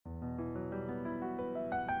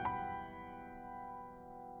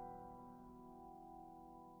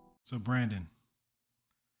So, Brandon,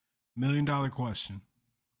 $1 million question.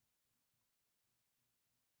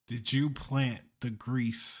 Did you plant the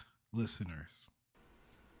grease, listeners?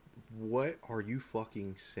 What are you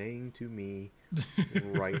fucking saying to me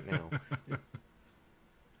right now?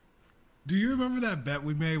 Do you remember that bet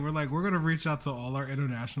we made? We're like, we're going to reach out to all our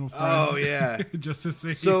international friends. Oh, yeah. Just to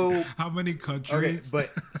see So, how many Okay, countries. but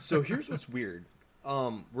so here's what's weird.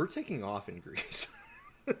 We're taking off in Greece.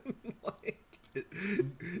 Like,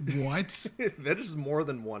 What? that is more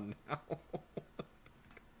than one now.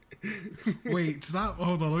 Wait, stop.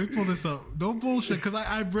 Hold on. Let me pull this up. No bullshit. Because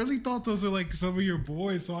I really thought those were like some of your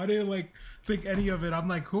boys. So I didn't like think any of it. I'm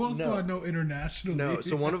like, who else do No. I know internationally? No,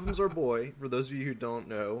 so one of them's our boy. For those of you who don't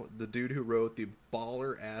know, the dude who wrote the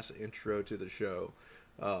baller ass intro to the show.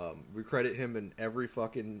 We credit him in every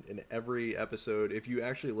episode. If you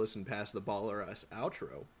actually listen past the baller ass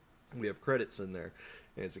outro, we have credits in there.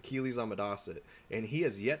 And it's Achilles Amadasset. And he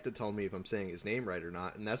has yet to tell me if I'm saying his name right or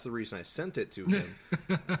not. And that's the reason I sent it to him.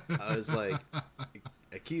 I was like,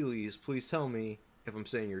 Achilles, please tell me if I'm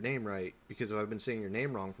saying your name right. Because if I've been saying your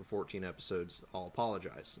name wrong for 14 episodes, I'll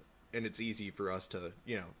apologize. And it's easy for us to,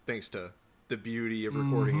 thanks to the beauty of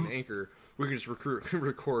recording an Anchor, we can just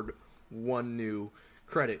record one new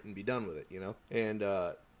credit and be done with it, And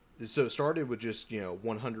so it started with just,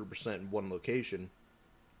 100% in one location.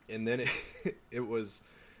 And then it was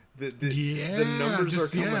the numbers are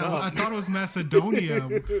coming up. I thought it was Macedonia.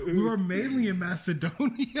 We were mainly in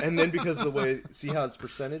Macedonia. And then because of the way, see how it's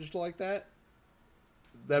percentaged like that?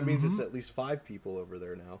 That means it's at least 5 people over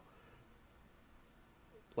there now.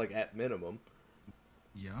 Like at minimum.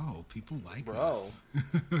 Yo, people like Bro. us.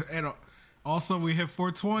 And also we hit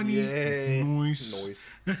 420. Yay.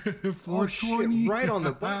 Noise. 420. Oh, shit. Right on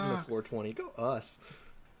the button of 420. Go us.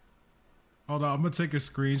 Hold on, I'm gonna take a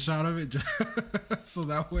screenshot of it so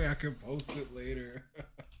that way I can post it later.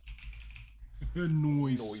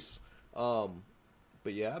 Noise. But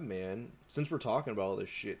yeah, man. Since we're talking about all this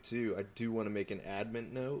shit too, I do want to make an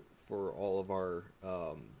admin note for all of our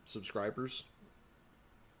subscribers.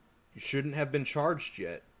 You shouldn't have been charged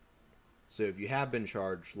yet. So if you have been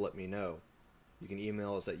charged, let me know. You can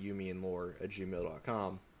email us at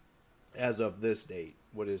youmeandlore@gmail.com as of this date.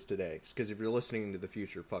 What is today? Because if you're listening to the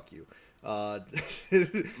future, fuck you.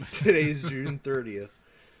 Today's June 30th,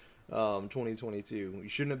 2022. You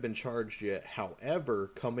shouldn't have been charged yet.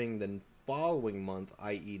 However, coming the following month,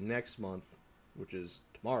 i.e. next month, which is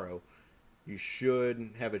tomorrow, you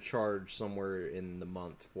should have a charge somewhere in the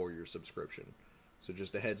month for your subscription. So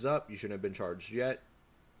just a heads up, you shouldn't have been charged yet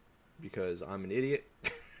because I'm an idiot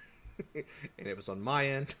and it was on my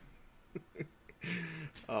end.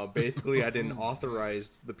 Basically, I didn't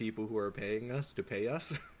authorize the people who are paying us to pay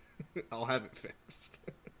us. I'll have it fixed.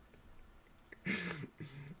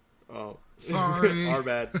 Oh, sorry. Our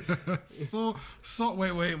bad. So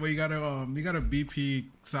wait. You got a BP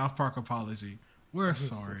South Park apology. We're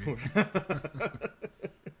sorry.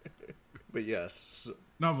 But yes.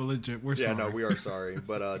 No, but legit, we're sorry. Yeah, no, we are sorry.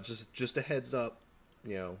 But just a heads up,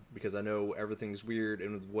 because I know everything's weird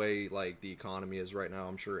and the way like the economy is right now,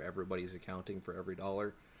 I'm sure everybody's accounting for every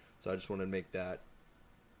dollar. So I just want to make that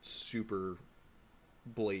super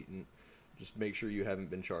blatant. Just make sure you haven't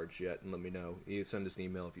been charged yet and let me know. You send us an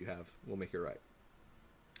email if you have. We'll make it right.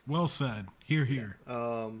 Well said. Here.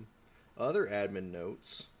 Other admin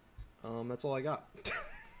notes. That's all I got.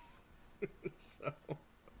 So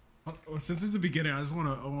since it's the beginning, I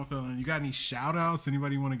want to fill in. You got any shout outs?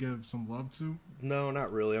 Anybody you want to give some love to? No,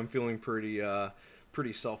 not really. I'm feeling pretty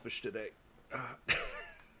selfish today.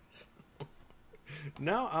 So,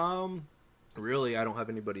 no, really, I don't have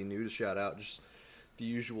anybody new to shout out. Just the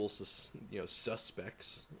usual,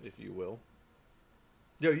 suspects, if you will.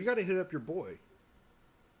 Yo, you got to hit up your boy,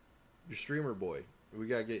 your streamer boy. We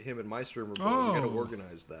got to get him and my streamer boy. We got to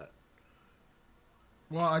organize that.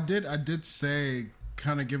 Well, I did say,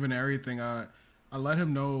 kind of given everything, I let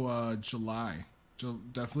him know July.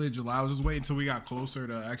 Definitely July. I was just waiting until we got closer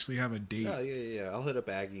to actually have a date. Yeah. I'll hit up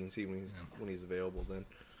Aggie and see when he's available then.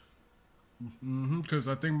 Because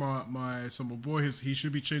I think my boy, he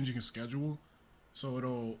should be changing his schedule, so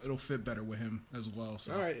it'll fit better with him as well.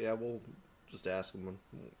 So. All right, yeah, we'll just ask him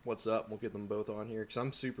what's up. We'll get them both on here because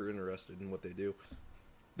I'm super interested in what they do.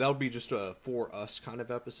 That'll be just a for us kind of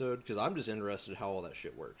episode because I'm just interested in how all that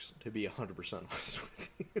shit works. To be 100% honest with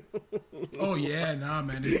you. Oh yeah, nah,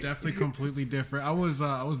 man, it's definitely completely different. I was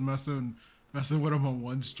messing with him on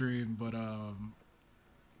one stream, but I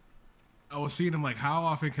was seeing him like, how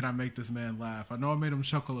often can I make this man laugh? I know I made him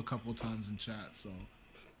chuckle a couple times in chat, so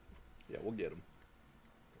yeah, we'll get him.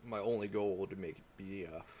 My only goal would be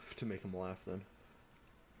to make him laugh then.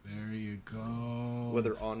 There you go.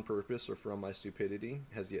 Whether on purpose or from my stupidity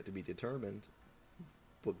has yet to be determined.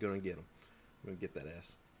 But gonna get him. I'm gonna get that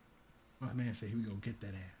ass. My man said he was gonna get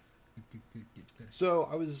that ass. Get that. So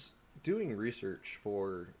I was doing research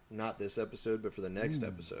for not this episode, but for the next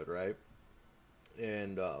episode, right?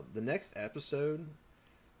 And the next episode,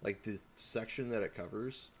 like the section that it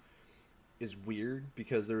covers, is weird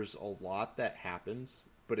because there's a lot that happens,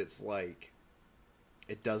 but it's like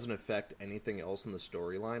it doesn't affect anything else in the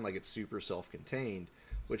storyline. Like it's super self-contained,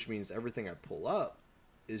 which means everything I pull up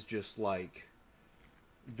is just like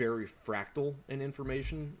very fractal in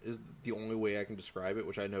information is the only way I can describe it,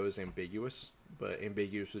 which I know is ambiguous, but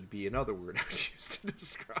ambiguous would be another word I would use to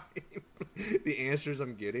describe the answers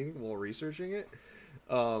I'm getting while researching it.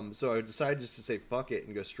 So I decided just to say fuck it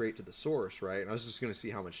and go straight to the source, right? And I was just going to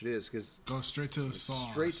see how much it is because go straight to the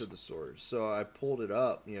source. Straight to the source. So I pulled it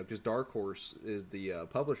up, because Dark Horse is the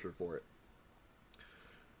publisher for it.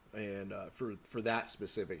 And for that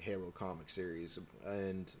specific Halo comic series,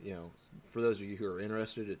 and for those of you who are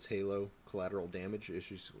interested, it's Halo Collateral Damage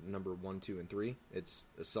issues number 1, 2, and 3. It's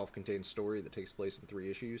a self-contained story that takes place in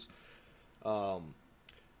 3 issues. Now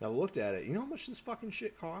I looked at it. You know how much this fucking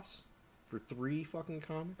shit costs for 3 fucking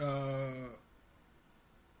comics?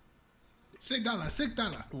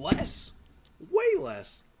 $6. Less, way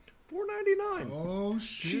less. $4.99. Oh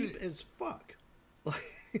shit! Cheap as fuck.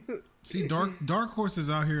 See, Dark Horse is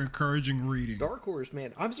out here encouraging reading. Dark Horse,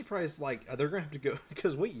 man, I'm surprised. Like they're gonna have to go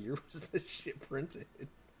because what year was this shit printed?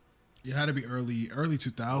 It had to be early 2000s.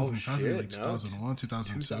 Oh, It has to be like 2001,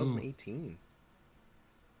 2002. 2018.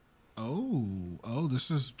 Oh, this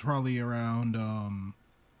is probably around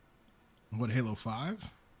what, Halo 5?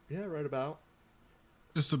 Yeah, right about.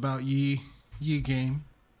 Just about ye game.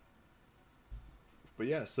 But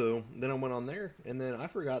yeah, so then I went on there, and then I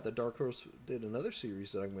forgot that Dark Horse did another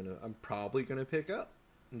series that I'm probably gonna pick up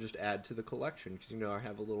and just add to the collection because I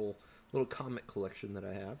have a little comic collection that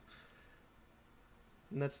I have,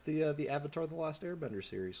 and that's the Avatar: The Last Airbender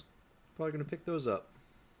series. Probably gonna pick those up.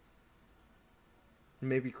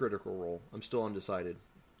 Maybe Critical Role. I'm still undecided.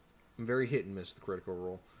 I'm very hit and miss the Critical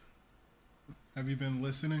Role. Have you been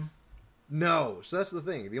listening? No, so that's the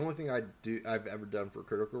thing. The only thing I've ever done for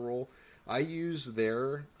Critical Role, I use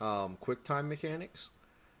their QuickTime mechanics,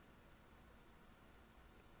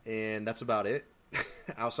 and that's about it.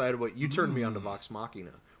 Outside of what you turned me on to Vox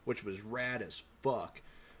Machina, which was rad as fuck.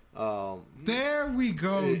 There we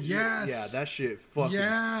go. Yes. Yeah, that shit fucking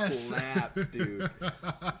slapped, dude.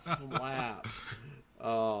 Slapped.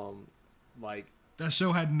 Like that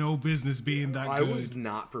show had no business being that good. I was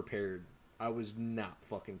not prepared. I was not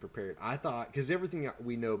fucking prepared. I thought, because everything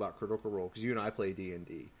we know about Critical Role, because you and I play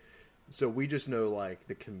D&D, so we just know like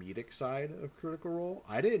the comedic side of Critical Role.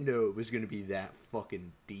 I didn't know it was going to be that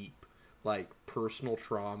fucking deep, like personal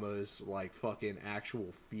traumas, like fucking actual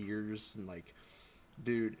fears, and like,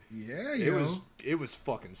 dude, yeah, it was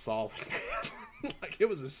fucking solid. Like it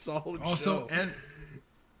was a solid. Also, show. and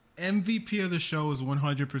MVP of the show is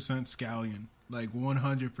 100% Scallion, like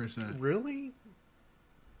 100%. Really?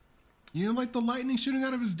 You know, like the lightning shooting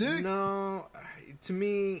out of his dick? No, to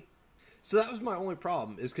me, so that was my only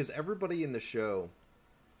problem, is because everybody in the show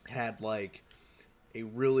had like a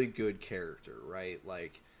really good character, right?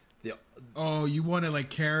 Like you wanted like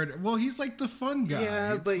carrot. Well, he's like the fun guy.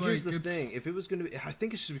 Yeah, but like, here's the thing: if it was going to be, I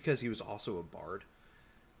think it's just because he was also a bard.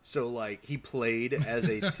 So like he played as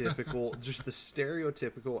a typical, just the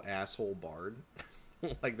stereotypical asshole bard.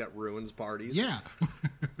 Like that ruins parties. Yeah.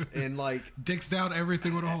 And like dicks down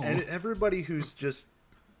everything with a hole. And everybody who's just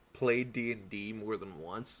played D&D more than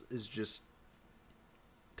once is just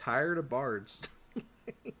tired of bards.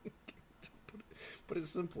 Put it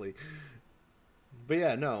simply. But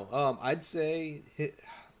yeah, no. I'd say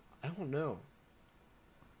I don't know.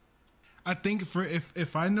 I think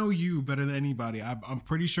if I know you better than anybody, I'm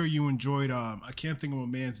pretty sure you enjoyed. I can't think of a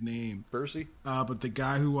man's name. Percy. But the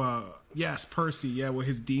guy who, yes, Percy. Yeah, with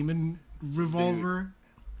his demon revolver.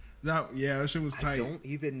 Dude, that shit was tight. I don't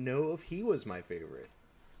even know if he was my favorite.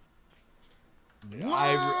 What?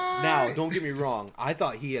 Now, don't get me wrong. I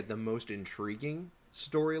thought he had the most intriguing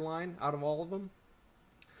storyline out of all of them.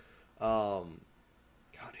 God,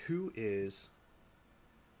 who is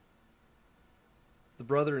the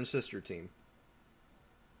brother and sister team?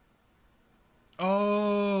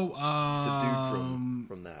 Oh, the dude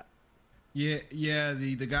from that. Yeah,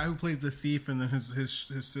 the guy who plays the thief, and then his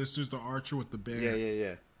sister's the archer with the bear.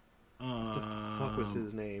 Yeah. What the fuck was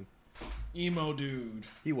his name? Emo dude.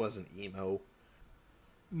 He wasn't emo.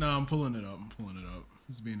 No, I'm pulling it up. I'm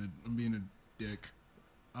being a dick.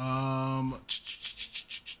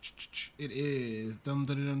 It is. Dun,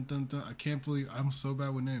 dun, dun, dun, dun. I can't believe I'm so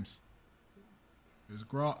bad with names. There's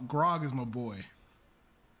Grog. Grog is my boy.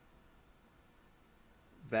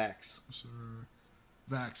 Vax. Sure.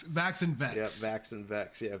 Vax and Vex. Yeah, Vax and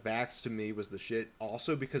Vex. Yeah, Vax to me was the shit.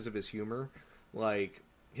 Also because of his humor, like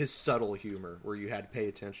his subtle humor, where you had to pay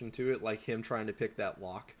attention to it, like him trying to pick that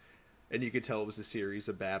lock, and you could tell it was a series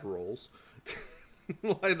of bad rolls.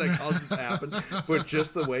 Like that caused it to happen. But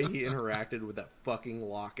just the way he interacted with that fucking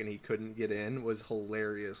lock and he couldn't get in was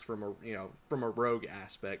hilarious from a rogue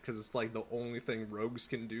aspect, because it's like the only thing rogues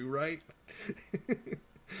can do, right?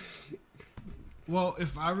 Well,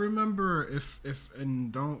 if I remember, if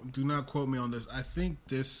and do not quote me on this, I think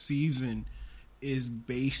this season is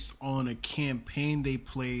based on a campaign they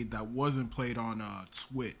played that wasn't played on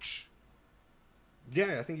Twitch.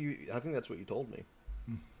 Yeah, I think that's what you told me.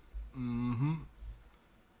 Mm-hmm.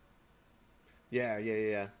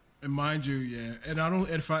 Yeah. And mind you, yeah, and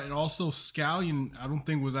and also Scallion, I don't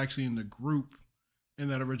think was actually in the group in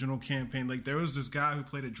that original campaign. Like there was this guy who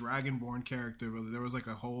played a Dragonborn character, but there was like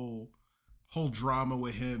a whole drama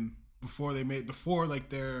with him before like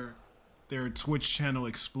their Twitch channel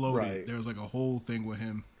exploded. Right. There was like a whole thing with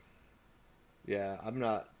him. Yeah, I'm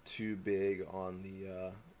not too big on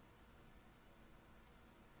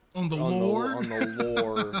the lore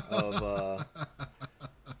of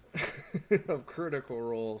of Critical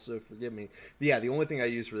Role, so forgive me. Yeah, the only thing I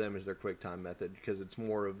use for them is their QuickTime method, because it's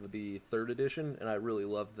more of the 3rd edition, and I really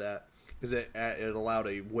loved that because it allowed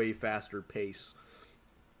a way faster pace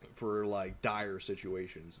for like dire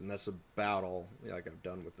situations, and that's about all like I've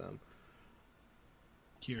done with them.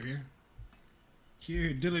 Here,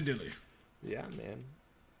 dilly. Yeah, man.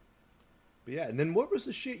 But yeah, and then what was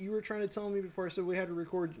the shit you were trying to tell me before I said we had to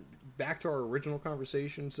record? Back to our original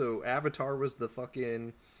conversation. So Avatar was the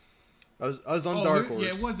fucking. I was on Dark Horse.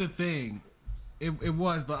 Yeah, it was a thing. It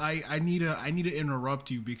was, but I need to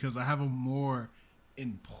interrupt you because I have a more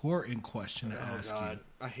important question to ask you.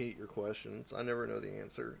 I hate your questions. I never know the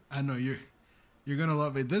answer. I know you're gonna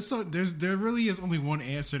love it. There really is only one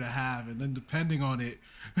answer to have, and then depending on it,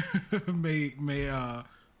 may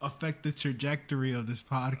affect the trajectory of this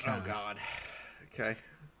podcast. Oh God. Okay.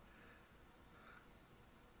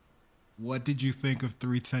 What did you think of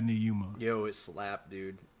 310 to Yuma? Yo, it slapped,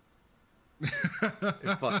 dude.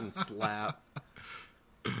 It fucking slapped.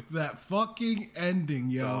 That fucking ending,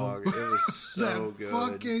 yo. Dog, it was so good.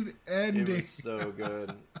 Fucking ending. It was so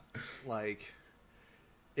good. Like,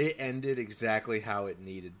 it ended exactly how it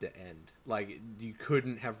needed to end. Like, you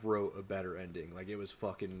couldn't have wrote a better ending. Like, it was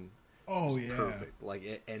fucking perfect. Like,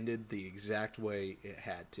 it ended the exact way it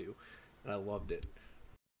had to. And I loved it.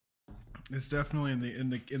 It's definitely in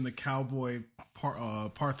the cowboy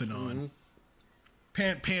Parthenon. Mm-hmm.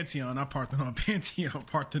 Pantheon, not Parthenon. Pantheon.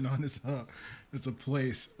 Parthenon is a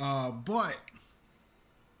place. But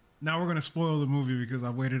now we're gonna spoil the movie because I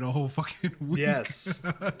waited a whole fucking week. Yes.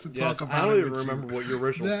 to talk about it. I don't even remember what your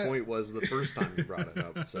original point was the first time you brought it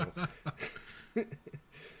up. So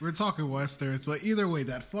we're talking westerns, but either way,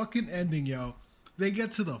 that fucking ending, yo. They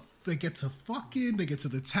get to the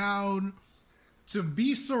town, to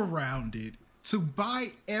be surrounded, to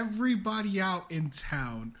buy everybody out in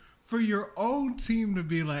town. For your own team to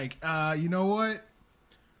be like, you know what?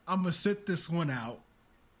 I'm going to sit this one out.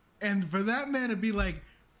 And for that man to be like,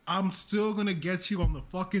 I'm still going to get you on the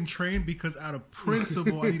fucking train because out of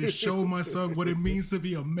principle, I need to show my son what it means to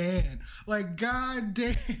be a man. Like,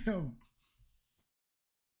 goddamn.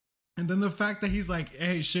 And then the fact that he's like,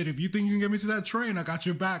 hey, shit, if you think you can get me to that train, I got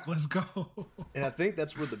your back. Let's go. And I think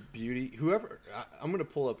that's where the beauty... I'm going to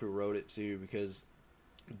pull up who wrote it, too, because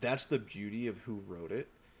that's the beauty of who wrote it.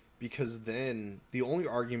 Because then the only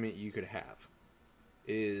argument you could have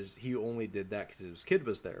is he only did that because his kid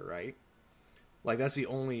was there, right? Like, that's the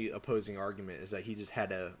only opposing argument, is that he just had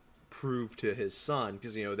to prove to his son,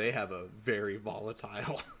 because, they have a very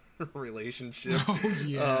volatile relationship. Oh,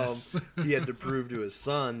 yes. He had to prove to his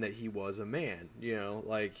son that he was a man,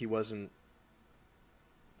 like he wasn't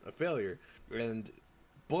a failure.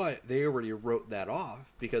 But they already wrote that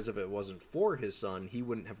off, because if it wasn't for his son, he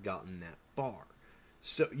wouldn't have gotten that far.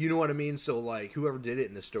 So, you know what I mean? So, like, whoever did it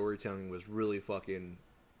in the storytelling was really fucking,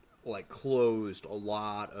 like, closed a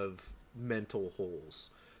lot of mental holes.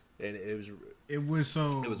 And it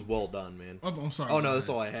was well done, man. Oh, I'm sorry. Oh, no, that's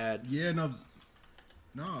all I had. Yeah, no.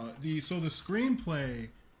 The screenplay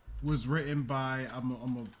was written by, I'm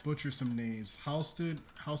going to butcher some names,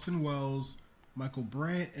 Halston Wells, Michael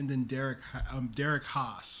Brandt, and then Derek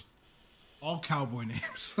Haas. All cowboy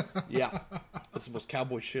names. Yeah. That's the most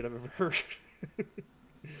cowboy shit I've ever heard.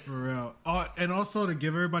 For real. And also to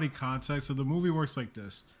give everybody context, so the movie works like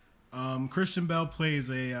this. Christian Bale plays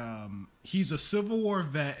he's a Civil War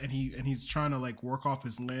vet, and he's trying to like work off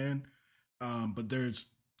his land, but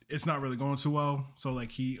it's not really going too well. So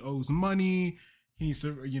like he owes money. He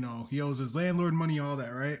owes his landlord money, all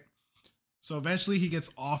that, right? So eventually he gets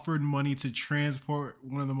offered money to transport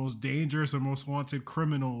one of the most dangerous and most wanted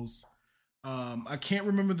criminals. I can't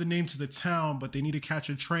remember the name to the town, but they need to catch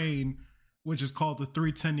a train, which is called the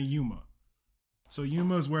 310 to Yuma. So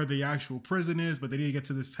Yuma is where the actual prison is, but they need to get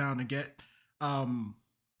to this town to get,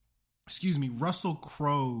 Russell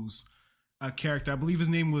Crowe's character. I believe his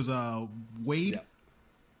name was Wade. Yeah.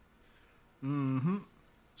 Mm-hmm.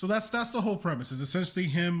 So that's the whole premise. Is essentially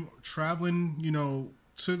him traveling,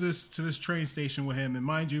 to this train station with him. And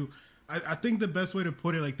mind you, I think the best way to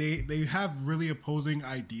put it, like they have really opposing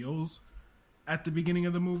ideals at the beginning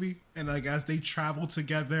of the movie, and like as they travel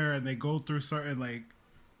together and they go through certain like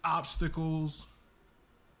obstacles,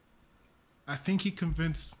 I think he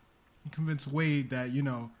convinced Wade that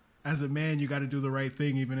as a man you got to do the right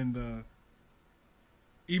thing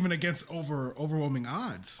even against overwhelming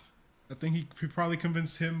odds. I think he probably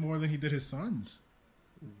convinced him more than he did his sons.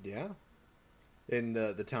 Yeah. And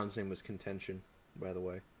the town's name was Contention, by the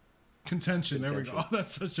way. Contention. There we go. Oh,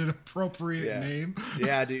 that's such an appropriate name.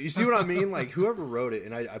 Yeah, dude. You see what I mean? Like, whoever wrote it,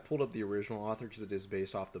 and I pulled up the original author because it is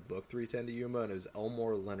based off the book 310 to Yuma, and it was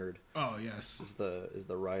Elmore Leonard. Oh, yes. Is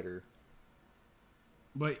the writer.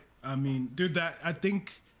 But, I mean, dude, I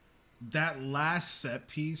think that last set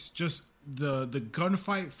piece, just the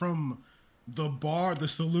gunfight from the bar, the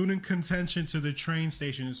saloon in Contention to the train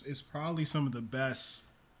station is probably some of the best,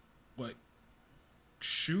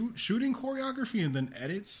 shooting choreography and then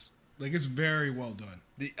edits. Like, it's very well done.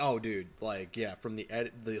 From the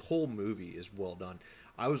edit, the whole movie is well done.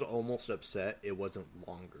 I was almost upset it wasn't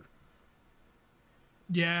longer.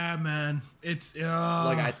 Yeah, man. It's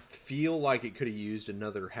I feel like it could have used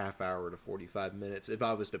another half hour to 45 minutes if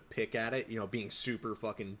I was to pick at it, being super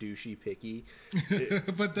fucking douchey picky.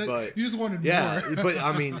 but you just wanted more. Yeah, but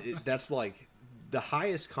I mean, that's like the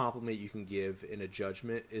highest compliment you can give in a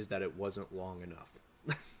judgment is that it wasn't long enough.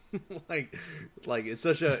 like it's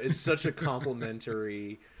such a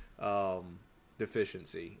complimentary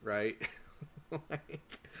deficiency, right?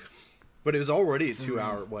 But it was already a 2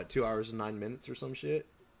 hour, 2 hours and 9 minutes or some shit.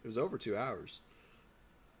 It was over 2 hours.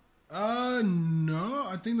 No,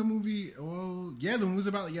 I think the movie. Well, yeah, the movie was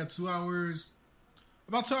about 2 hours,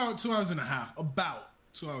 about 2 hours and a half, about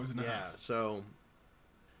 2 hours and a half. Yeah, so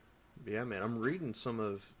yeah, man, I'm reading some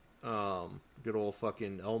of good old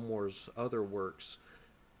fucking Elmore's other works.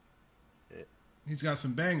 He's got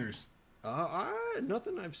some bangers.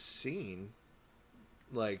 Nothing I've seen.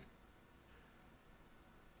 Like,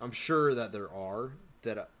 I'm sure that there are.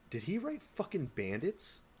 Did he write fucking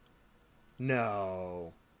Bandits?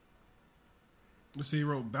 No. Let's see, he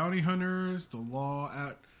wrote Bounty Hunters, The Law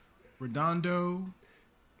at Redondo.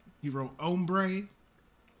 He wrote Hombre,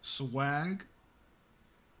 Swag,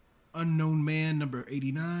 Unknown Man number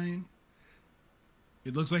 89.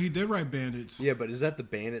 It looks like he did write Bandits. Yeah, but is that the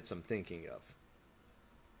Bandits I'm thinking of?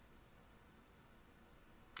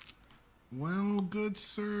 Well, good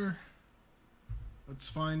sir. Let's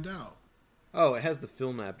find out. Oh, it has the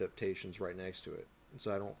film adaptations right next to it.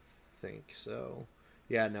 So I don't think so.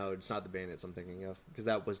 Yeah, no, it's not the Bandits I'm thinking of. Because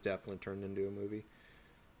that was definitely turned into a movie.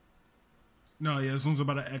 No, yeah, this one's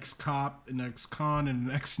about an ex-cop, an ex-con, and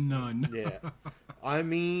an ex-nun. Yeah. I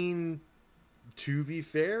mean, to be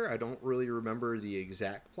fair, I don't really remember the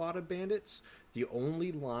exact plot of Bandits. The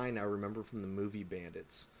only line I remember from the movie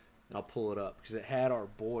Bandits, and I'll pull it up, because it had our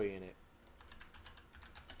boy in it.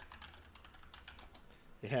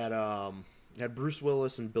 It had Bruce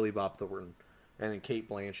Willis and Billy Bob Thornton, and then Cate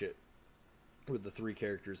Blanchett were the three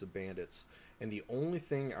characters of Bandits. And the only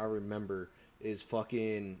thing I remember is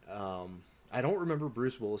fucking... I don't remember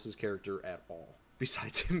Bruce Willis's character at all,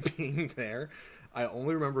 besides him being there. I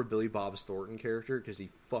only remember Billy Bob Thornton character because he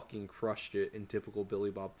fucking crushed it in typical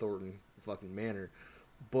Billy Bob Thornton fucking manner.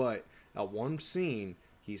 But at one scene,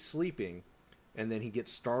 he's sleeping, and then he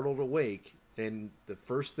gets startled awake, and the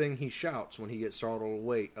first thing he shouts when he gets startled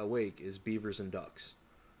awake is beavers and ducks.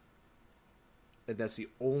 And that's the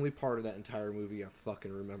only part of that entire movie I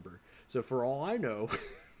fucking remember. So for all I know,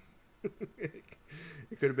 it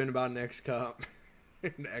could have been about an ex-cop,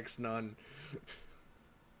 an ex-nun.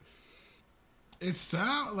 It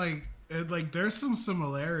sounds like there's some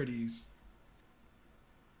similarities.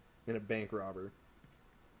 And a bank robber.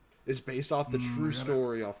 It's based off the true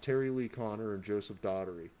story off Terry Lee Conner and Joseph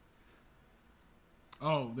Daugherty.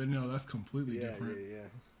 Oh, then no, that's completely different. Yeah.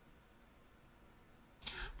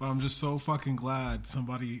 But I'm just so fucking glad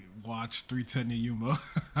somebody watched 310 to Yuma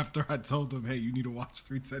after I told them, hey, you need to watch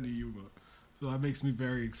 310 to Yuma. So that makes me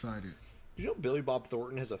very excited. You know Billy Bob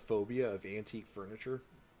Thornton has a phobia of antique furniture?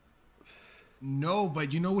 No,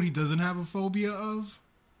 but you know what he doesn't have a phobia of?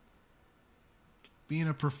 Being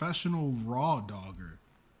a professional raw dogger.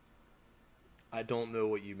 I don't know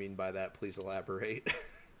what you mean by that. Please elaborate.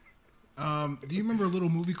 Do you remember a little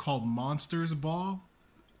movie called Monsters Ball?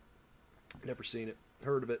 Never seen it.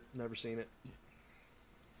 Heard of it. Never seen it.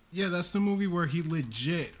 Yeah, that's the movie where he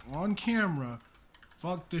legit, on camera,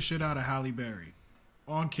 fucked the shit out of Halle Berry.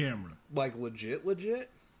 On camera. Like legit?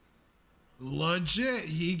 Legit.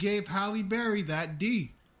 He gave Halle Berry that D.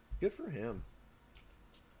 Good for him.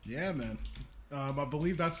 Yeah, man. I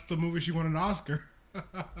believe that's the movie she won an Oscar.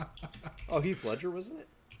 Oh, Heath Ledger, wasn't it?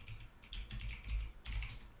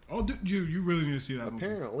 Oh, you really need to see that movie.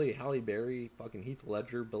 Apparently, Halle Berry, fucking Heath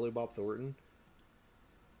Ledger, Billy Bob Thornton.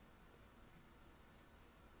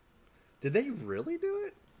 Did they really do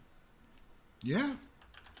it? Yeah.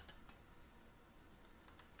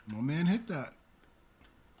 My man hit that.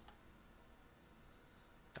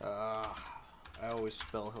 I always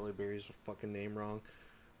spell Halle Berry's fucking name wrong.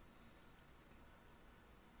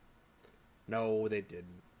 No, they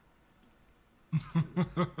didn't.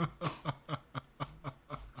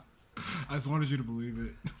 I just wanted you to believe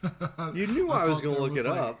it. You knew I was going to look it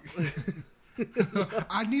up.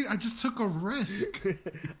 I just took a risk.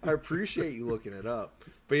 I appreciate you looking it up.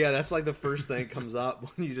 But yeah, that's like the first thing that comes up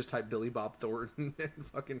when you just type Billy Bob Thornton and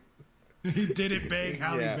fucking... He did it big,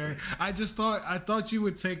 Halle Yeah. Berry. I thought you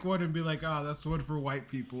would take one and be like, oh, that's one for white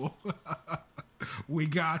people. We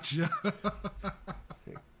got you.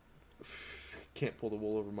 Can't pull the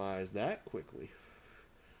wool over my eyes that quickly.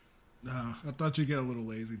 I thought you'd get a little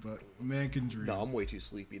lazy, but a man can dream. No, I'm way too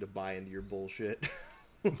sleepy to buy into your bullshit.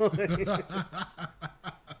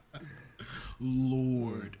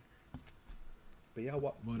 Lord. But yeah,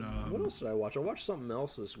 what else did I watch? I watched something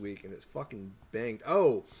else this week, and it's fucking banged.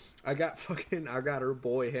 Oh, I got our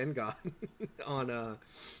boy Hengon on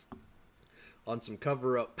some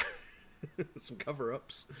cover-ups.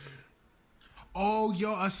 Oh,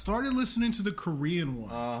 yo, I started listening to the Korean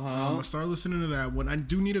one. I started listening to that one. I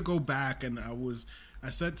do need to go back, and I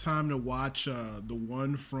set time to watch the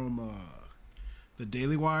one from the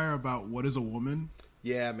Daily Wire about what is a woman.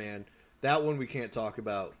 Yeah, man, that one we can't talk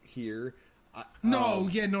about here. No.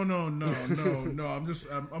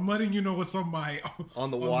 I'm letting you know what's on my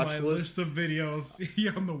watch list of videos.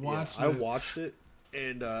 Yeah, on the watch list. I watched it,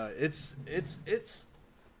 and it's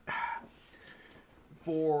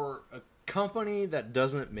for a company that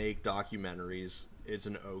doesn't make documentaries. It's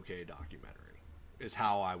an okay documentary. Is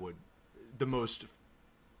how I would the most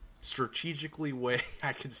strategically way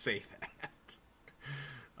I could say that.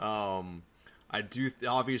 I do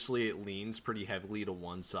obviously it leans pretty heavily to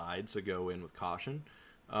one side, so go in with caution.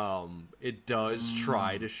 It does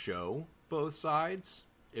try to show both sides.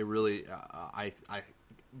 It really,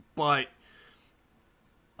 but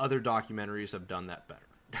other documentaries have done that better.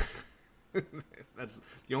 That's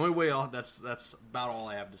the only way. That's about all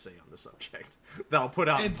I have to say on the subject that I'll put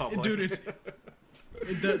out in public. Dude,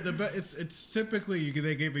 it's typically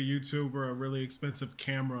they gave a YouTuber a really expensive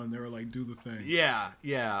camera and they were like, do the thing. Yeah.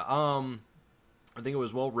 I think it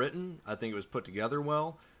was well written. I think it was put together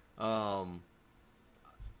well. But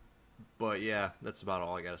yeah, that's about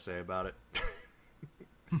all I got to say about it.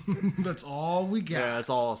 That's all we got. Yeah, that's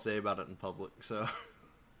all I'll say about it in public. So.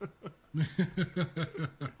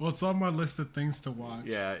 Well, it's on my list of things to watch.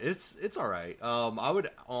 Yeah, it's all right. I would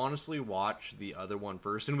honestly watch the other one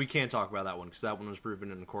first, and we can't talk about that one because that one was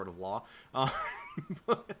proven in a court of law.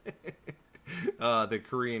 The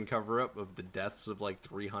Korean cover-up of the deaths of like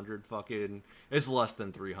 300 fucking... It's less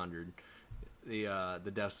than 300.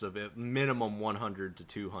 The deaths of minimum 100 to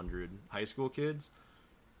 200 high school kids.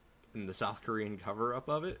 And the South Korean cover-up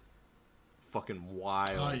of it. Fucking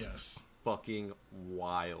wild. Oh, yes. Fucking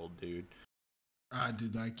wild, dude.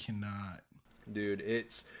 Dude, I cannot. Dude,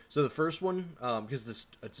 it's... So the first one, because it's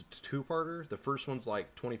a two-parter. The first one's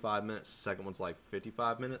like 25 minutes. The second one's like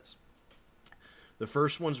 55 minutes. The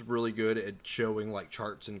first one's really good at showing like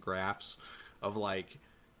charts and graphs of like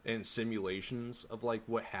and simulations of like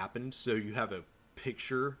what happened. So you have a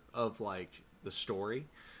picture of like the story.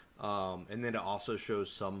 And then it also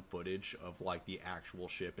shows some footage of like the actual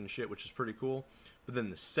ship and shit, which is pretty cool. But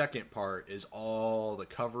then the second part is all the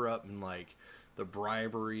cover up and like the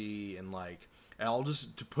bribery and like, and I'll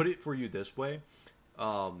just to put it for you this way.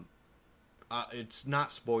 It's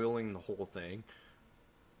not spoiling the whole thing.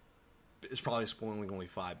 It's probably spoiling only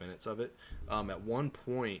 5 minutes of it. At one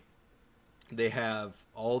point, they have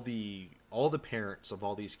all the parents of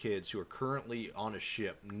all these kids who are currently on a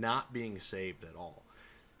ship not being saved at all.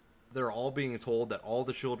 They're all being told that all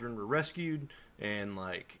the children were rescued and,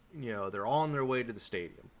 like, you know, they're all on their way to the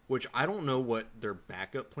stadium. Which I don't know what their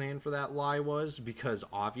backup plan for that lie was, because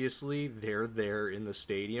obviously they're there in the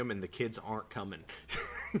stadium and the kids aren't coming.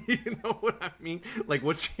 You know what I mean? Like,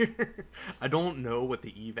 what's your... I don't know what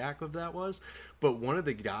the evac of that was, but one of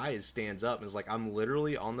the guys stands up and is like, I'm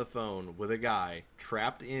literally on the phone with a guy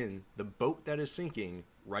trapped in the boat that is sinking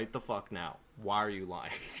right the fuck now. Why are you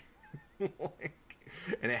lying? Like,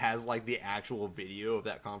 and it has, like, the actual video of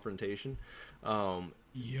that confrontation.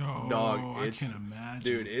 Yo, dog, I can imagine.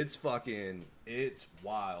 Dude, it's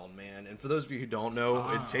wild, man. And for those of you who don't know,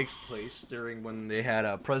 it takes place during when they had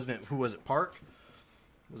a president, who was it, Park?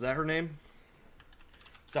 Was that her name?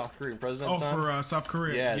 South Korean president. For South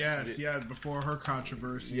Korea. Yes. Yeah, before her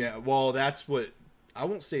controversy. Yeah, well, that's what, I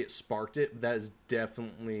won't say it sparked it, but that is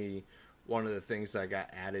definitely one of the things that got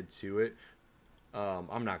added to it.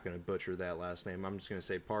 I'm not going to butcher that last name. I'm just going to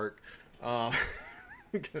say Park.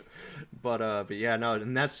 But yeah, no,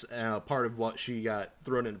 and that's part of what she got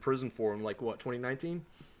thrown into prison for in, like, what, 2019?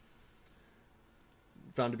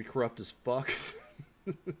 Found to be corrupt as fuck.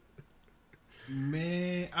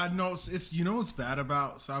 Man, I know it's you know what's bad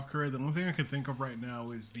about South Korea? The only thing I can think of right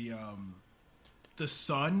now is the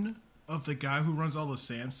son of the guy who runs all the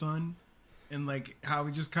Samsung, and, like, how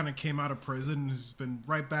he just kind of came out of prison and has been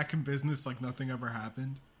right back in business like nothing ever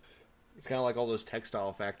happened. It's kind of like all those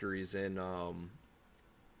textile factories in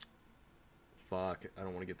fuck, I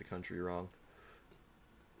don't want to get the country wrong.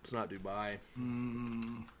 It's not Dubai.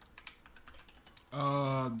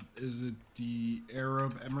 Is it the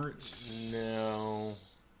Arab Emirates? No.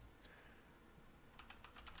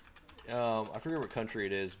 I forget what country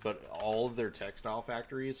it is, but all of their textile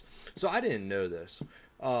factories. So I didn't know this.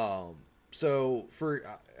 So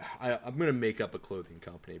I'm gonna make up a clothing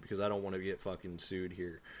company because I don't want to get fucking sued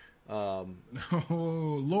here. Lore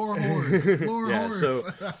Horse. Yeah,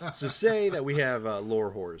 so say that we have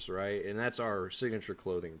Lore Horse, right? And that's our signature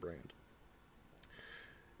clothing brand.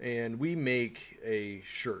 And we make a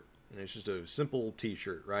shirt. And it's just a simple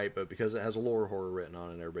t-shirt, right? But because it has a Lore Horror written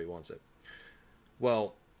on it, everybody wants it.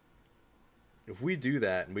 Well, if we do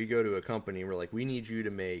that and we go to a company and we're like, we need you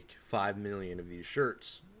to make 5 million of these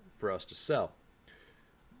shirts for us to sell.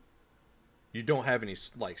 You don't have any,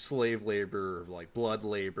 like, slave labor, or, like, blood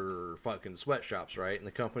labor, or fucking sweatshops, right? And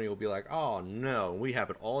the company will be like, oh, no, we have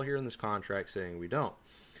it all here in this contract saying we don't.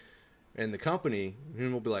 And the company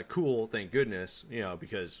will be like, cool, thank goodness, you know,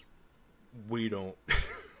 because we don't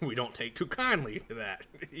we don't take too kindly to that,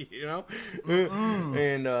 you know?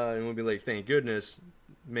 And we'll be like, thank goodness,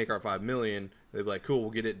 make our 5 million. They'll be like, cool,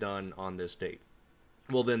 we'll get it done on this date.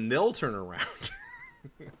 Well, then they'll turn around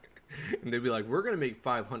and they'd be like, we're going to make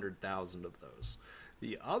 500,000 of those.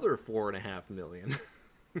 The other 4.5 million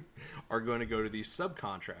are going to go to these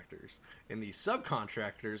subcontractors. And these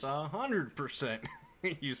subcontractors 100%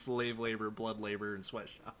 use slave labor, blood labor, and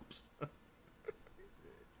sweatshops.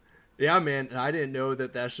 Yeah, man, I didn't know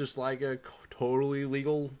that that's just like a totally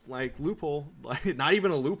legal, like, loophole. Like, not even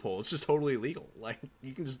a loophole, it's just totally legal. Like,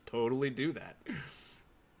 you can just totally do that.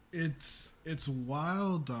 It's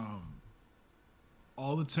wild,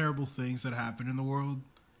 all the terrible things that happen in the world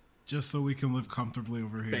just so we can live comfortably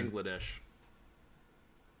over here. Bangladesh.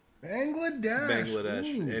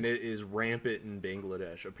 Ooh. And it is rampant in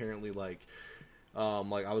Bangladesh. Apparently, like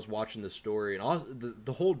I was watching the story, and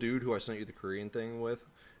the whole dude who I sent you the Korean thing with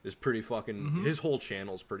is pretty fucking, his whole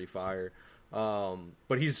channel's pretty fire.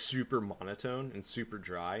 But he's super monotone and super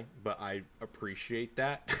dry, but I appreciate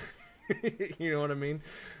that. You know what I mean?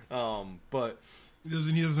 But He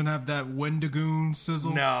doesn't have that Wendigoon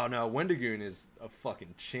sizzle? No, Wendigoon is a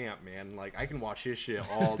fucking champ, man. Like, I can watch his shit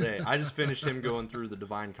all day. I just finished him going through the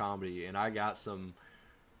Divine Comedy, and I got some...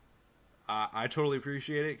 I totally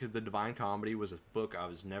appreciate it, because the Divine Comedy was a book I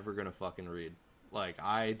was never going to fucking read. Like,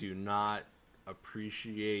 I do not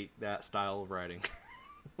appreciate that style of writing.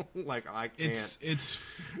 Like, I can't...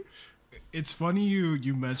 It's funny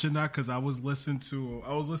you mentioned that, because I was listening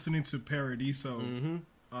to Paradiso.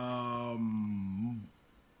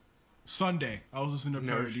 Sunday I was listening to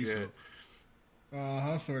Paradiso.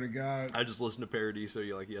 Swear to God. I just listened to Paradiso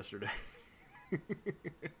like yesterday.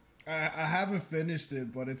 I haven't finished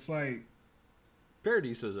it, but it's like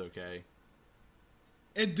Paradiso's okay.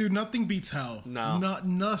 Nothing beats hell. No.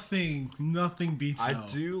 Nothing beats hell.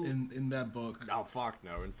 do in that book. Oh fuck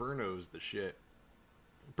no, Inferno's the shit.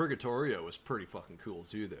 Purgatorio was pretty fucking cool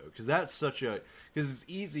too, though, because it's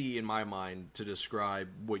easy in my mind to describe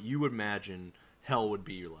what you would imagine hell would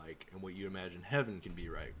be like and what you imagine heaven can be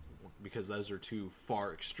because those are two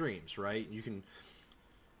far extremes, right? You can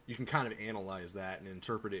kind of analyze that and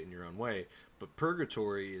interpret it in your own way, but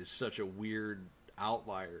purgatory is such a weird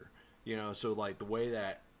outlier, you know. So like the way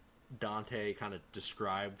that Dante kind of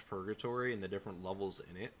described purgatory and the different levels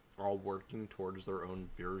in it are all working towards their own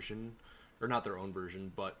version, or not their own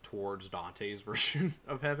version, but towards Dante's version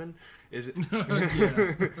of heaven is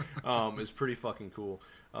is pretty fucking cool.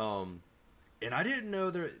 And I didn't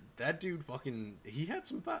know that dude he had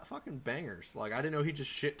some fucking bangers. Like, I didn't know he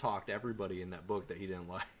just shit talked everybody in that book that he didn't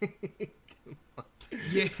like.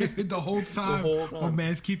 Yeah, the whole time. Oh,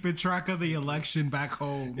 man's keeping track of the election back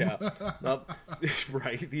home. Yeah,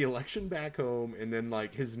 right. The election back home, and then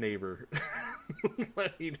like his neighbor.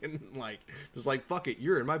 He didn't like, just like, fuck it,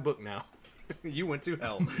 you're in my book now. You went to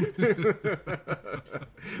hell.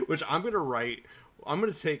 Which I'm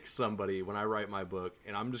gonna take somebody when I write my book,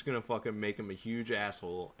 and I'm just gonna fucking make him a huge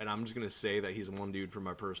asshole, and I'm just gonna say that he's one dude from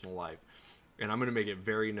my personal life, and I'm gonna make it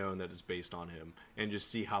very known that it's based on him, and just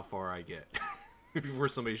see how far I get before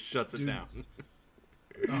somebody shuts it down.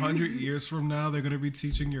 100 years from now, they're gonna be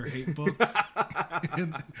teaching your hate book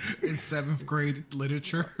in 7th grade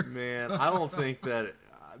literature. Man, I don't think that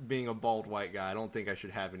being a bald white guy, I don't think I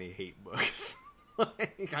should have any hate books.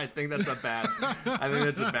 Like, I think that's a bad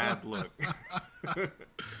look.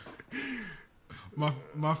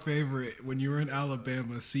 My favorite, when you were in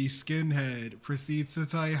Alabama, see skinhead, proceeds to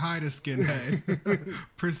tell you hi to skinhead,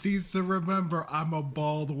 proceeds to remember I'm a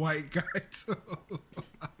bald white guy too.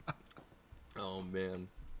 Oh man.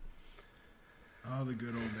 Oh, the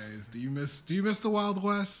good old days. Do you miss the Wild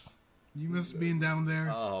West? You miss being down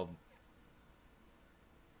there?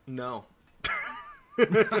 No.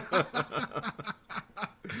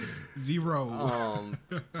 Zero.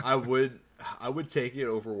 I would take it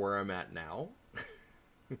over where I'm at now.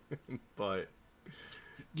 But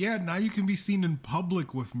yeah, now you can be seen in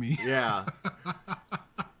public with me. Yeah.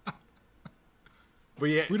 But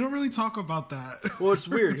yeah, we don't really talk about that. Well, it's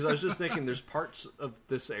weird because I was just thinking there's parts of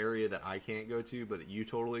this area that I can't go to, but that you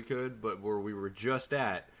totally could. But where we were just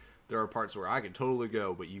at, there are parts where I could totally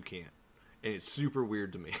go, but you can't, and it's super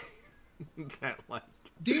weird to me. That, like,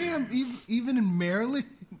 damn, even in Maryland.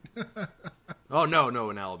 Oh no,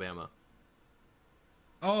 in Alabama.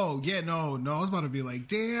 Oh yeah, no. I was about to be like,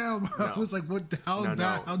 damn. No. I was like, what? How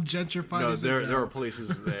gentrified is it? There are places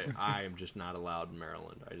that I am just not allowed in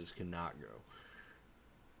Maryland. I just cannot go.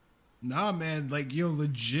 Nah, man. Like, yo,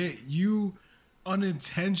 legit, you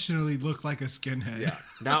unintentionally look like a skinhead. Yeah.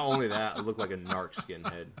 Not only that, I look like a narc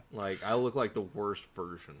skinhead. Like, I look like the worst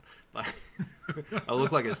version. Like, I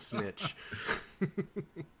look like a snitch.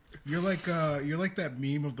 You're like that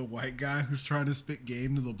meme of the white guy who's trying to spit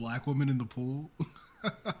game to the black woman in the pool.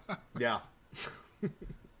 Yeah.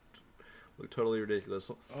 Look totally ridiculous.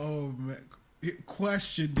 Oh man.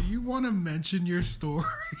 Question: do you want to mention your story?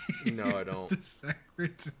 No, I don't. The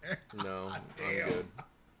secretary. No, I'm good.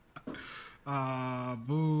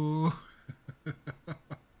 Boo. Let's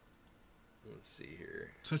see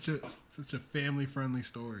here. Such a family friendly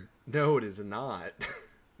story. No, it is not.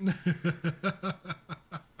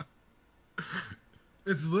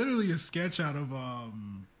 It's literally a sketch out of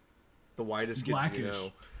The Whitest Kids Blackish.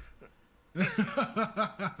 You Know.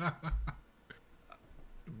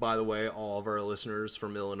 By the way, all of our listeners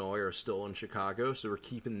from Illinois are still in Chicago, so we're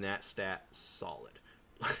keeping that stat solid.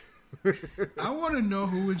 I want to know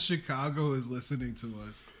who in Chicago is listening to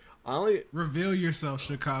us. Reveal yourself,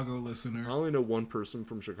 Chicago listener. I only know one person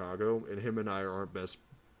from Chicago, and him and I aren't best,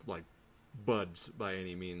 like, buds by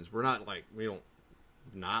any means. We're not, like, we don't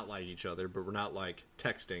not like each other, but we're not, like,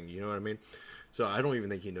 texting, you know what I mean? So I don't even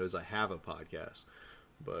think he knows I have a podcast.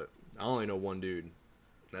 But I only know one dude.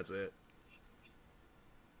 That's it.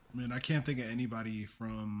 Man, I can't think of anybody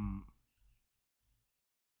from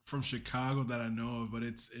Chicago that I know of, but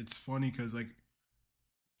it's funny because, like,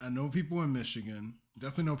 I know people in Michigan,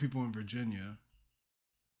 definitely know people in Virginia.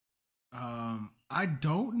 I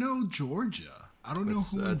don't know Georgia. I don't know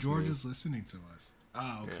who in Georgia's listening to us.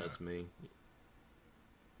 Ah, okay. Yeah, that's me.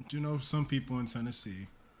 Do you know some people in Tennessee?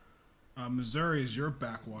 Missouri is your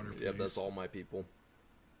backwater place. Yep, that's all my people.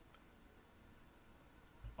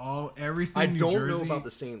 Everything. I New don't Jersey, know about the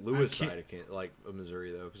St. Louis side of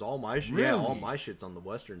Missouri though, because all my shit's on the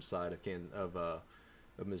western side of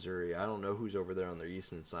Missouri. I don't know who's over there on the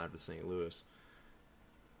eastern side of St. Louis.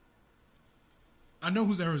 I know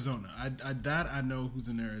who's Arizona. I know who's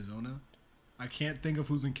in Arizona. I can't think of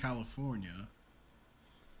who's in California.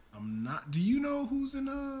 I'm not. Do you know who's in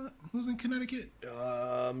Connecticut?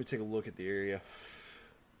 Let me take a look at the area.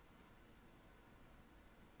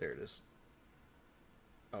 There it is.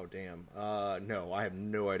 Oh, damn. No, I have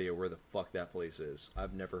no idea where the fuck that place is.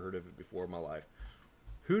 I've never heard of it before in my life.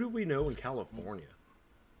 Who do we know in California?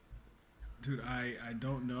 Dude, I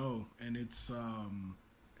don't know, and it's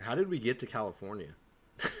How did we get to California?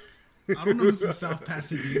 I don't know who's in South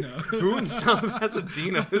Pasadena. Who in South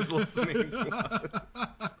Pasadena is listening to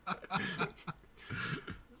us?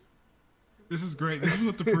 This is great. This is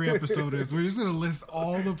what the pre-episode is. We're just gonna list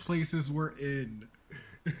all the places we're in.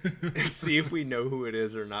 See if we know who it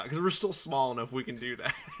is or not, because we're still small enough we can do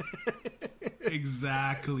that.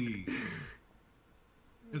 Exactly.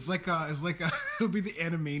 It's like it'll be the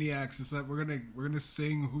Animaniacs. It's that we're gonna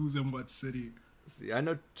sing who's in what city. See, I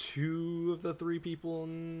know 2 of the 3 people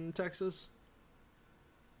in Texas.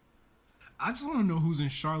 I just want to know who's in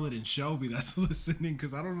Charlotte and Shelby that's listening,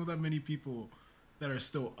 because I don't know that many people that are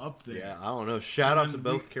still up there. Yeah, I don't know. Shout out to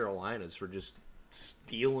both Carolinas for just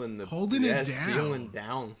stealing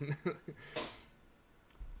down.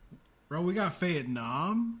 Bro, we got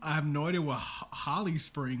Vietnam. I have no idea what Holly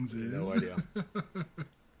Springs is. No idea.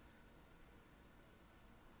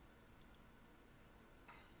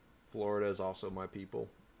 Florida is also my people.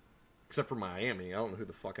 Except for Miami. I don't know who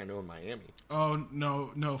the fuck I know in Miami. Oh,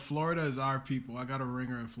 no. Florida is our people. I got a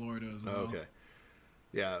ringer in Florida as well. Oh, okay.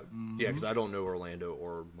 Yeah, yeah, because I don't know Orlando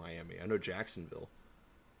or Miami. I know Jacksonville.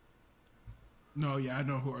 No, yeah, I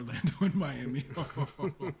know who Orlando and Miami.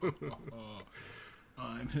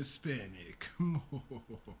 I'm Hispanic.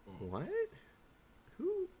 What?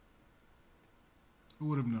 Who? Who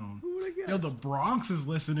would have known? Who would have guessed? Yo, the Bronx is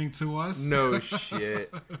listening to us. No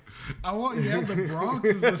shit. The Bronx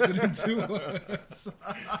is listening to us.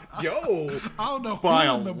 Yo, I don't know by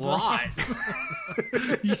who a in the lot.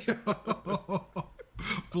 Bronx. Yo,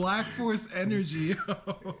 Black Force Energy.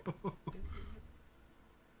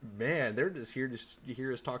 Man, they're just here to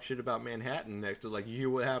hear us talk shit about Manhattan next to, like, you hear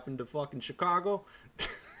what happened to fucking Chicago?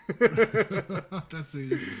 That's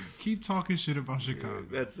it. Keep talking shit about Chicago.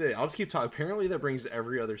 That's it. I'll just keep talking. Apparently that brings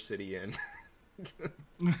every other city in.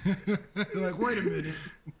 Like, wait a minute.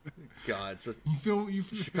 God, you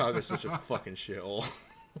feel Chicago's such a fucking shithole.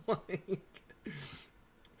 Like,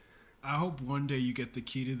 I hope one day you get the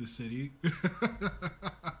key to the city.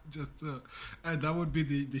 And that would be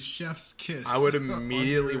the chef's kiss. I would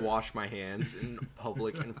immediately wash my hands in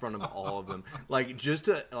public in front of all of them. Like, just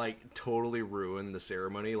to, like, totally ruin the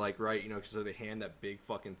ceremony. Like, right, so they hand that big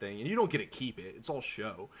fucking thing. And you don't get to keep it. It's all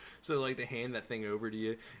show. So, like, they hand that thing over to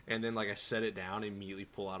you. And then, like, I set it down and immediately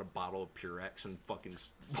pull out a bottle of Purex and fucking,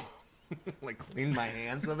 like, clean my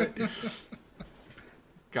hands of it.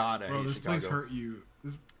 God, I hate this Chicago. place hurt you.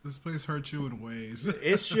 This place hurt you in ways.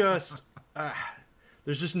 It's just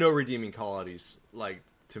there's just no redeeming qualities, like,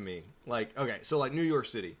 to me. Like, okay, so, like, New York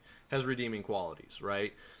City has redeeming qualities,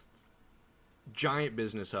 right? Giant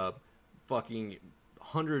business hub, fucking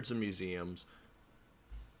hundreds of museums,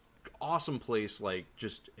 awesome place, like,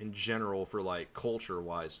 just in general for, like, culture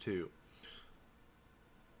wise too.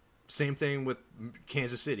 Same thing with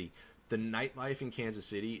Kansas City. The nightlife in Kansas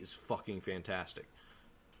City is fucking fantastic.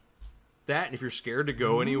 That, and if you're scared to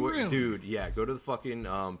go anywhere, really? Dude, yeah, go to the fucking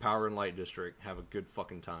Power and Light District, have a good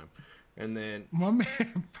fucking time. And then my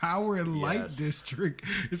man, Power and Light District.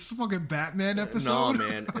 It's a fucking Batman episode. No,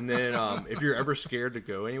 man. And then if you're ever scared to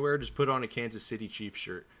go anywhere, just put on a Kansas City Chiefs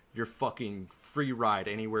shirt. You're fucking free ride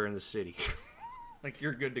anywhere in the city. Like,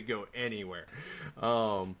 you're good to go anywhere.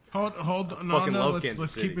 Hold on. No,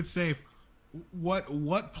 let's keep it safe.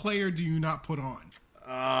 What player do you not put on?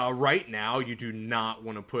 Right now, you do not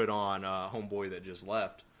want to put on homeboy that just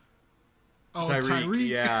left. Oh, Tyreek?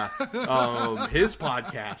 Yeah. His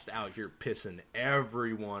podcast out here pissing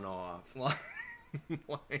everyone off.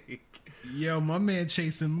 Like, yo, my man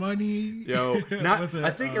chasing money. Yo, I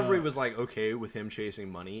think everybody was like okay with him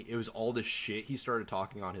chasing money. It was all the shit he started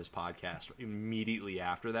talking on his podcast immediately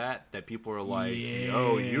after that people are like,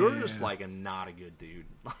 yo, you're just like not a good dude.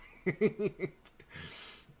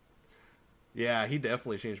 Yeah, he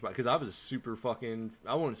definitely changed my... Because I was a super fucking...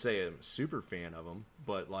 I wouldn't say I'm a super fan of him,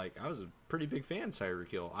 but, like, I was a pretty big fan of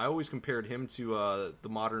Tyreek Hill. I always compared him to the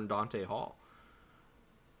modern Dante Hall.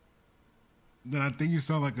 Then I think you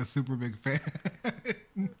sound like a super big fan.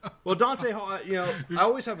 Well, Dante Hall, I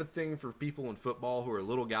always have a thing for people in football who are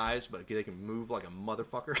little guys, but they can move like a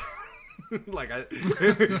motherfucker.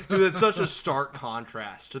 It's such a stark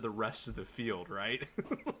contrast to the rest of the field, right?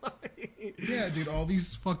 Yeah, dude, all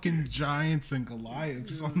these fucking giants and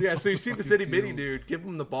Goliaths. Yeah, so you see the city bitty dude, give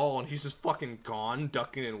him the ball, and he's just fucking gone,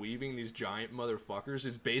 ducking and weaving these giant motherfuckers.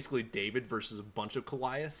 It's basically David versus a bunch of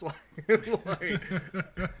Goliaths. Like,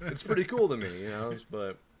 it's pretty cool to me,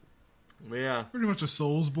 but yeah. Pretty much a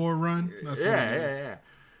Soulsborne run. That's yeah.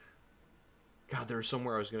 God, there was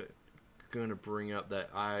somewhere I was gonna bring up that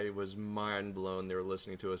I was mind blown. They were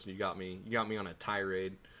listening to us, and you got me on a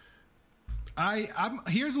tirade.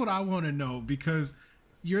 Here's what I want to know, because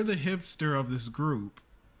you're the hipster of this group.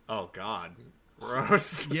 Oh God,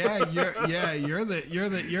 gross. Yeah, you're the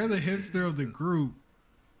hipster of the group.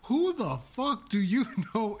 Who the fuck do you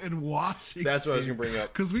know in Washington? That's what I was gonna bring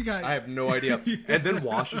up. Because I have no idea. Yeah. And then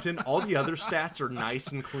Washington, all the other stats are nice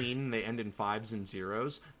and clean, and they end in 5s and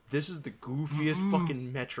 0s. This is the goofiest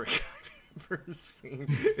fucking metric I've ever seen.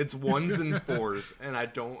 It's 1s and 4s, and I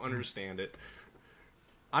don't understand it.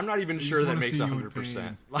 I'm not even sure that makes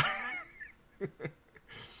 100%.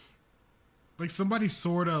 Like somebody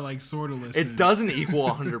sorta listen. It doesn't equal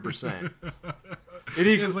 100%.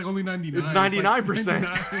 It's like only 99. It's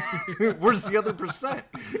 99%. Where's the other percent?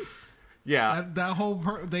 Yeah, that whole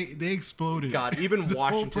they exploded. God, even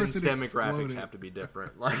Washington's demographics have to be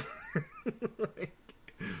different.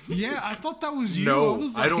 Yeah, I thought that was you. No,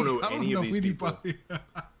 I don't know any of these people.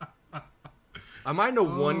 I might know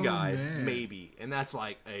one guy, maybe, and that's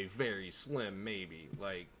like a very slim maybe.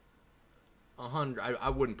 Like 100, I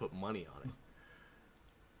wouldn't put money on it.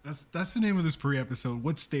 That's the name of this pre-episode.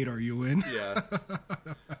 What state are you in? Yeah.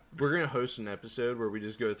 We're going to host an episode where we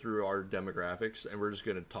just go through our demographics and we're just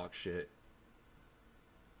going to talk shit.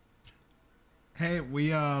 Hey,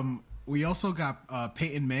 we also got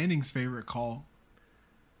Peyton Manning's favorite call.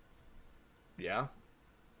 Yeah.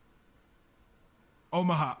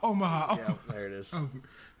 Omaha. Yeah, there it is. Oh,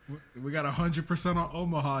 we got 100% on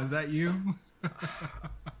Omaha. Is that you?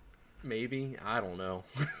 Maybe. I don't know.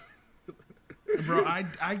 Bro,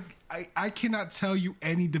 I cannot tell you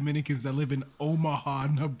any Dominicans that live in Omaha,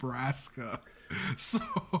 Nebraska. So,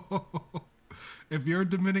 if you're a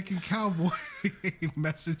Dominican cowboy,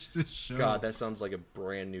 message this show. God, that sounds like a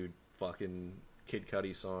brand new fucking Kid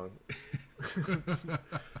Cudi song.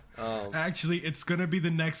 Actually, it's gonna be the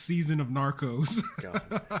next season of Narcos.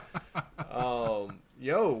 God.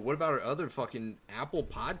 Yo, what about our other fucking Apple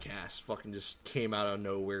podcast? Fucking just came out of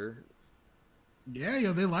nowhere. Yeah,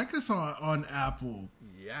 yo, they like us on Apple.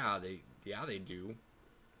 Yeah, they do.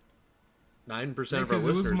 9% of our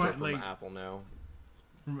listeners are from Apple now.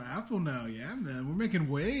 From Apple now, yeah, man. We're making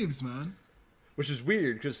waves, man. Which is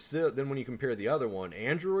weird, because then when you compare the other one,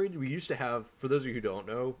 Android, we used to have, for those of you who don't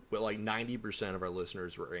know, but like 90% of our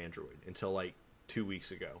listeners were Android until like 2 weeks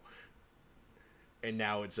ago. And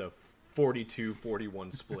now it's a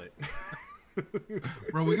 42-41 split.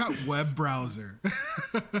 Bro, we got web browser.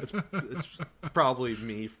 It's probably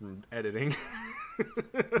me from editing.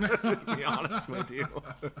 To be honest with you.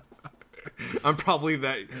 I'm probably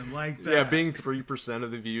that. Like that. Yeah, being 3%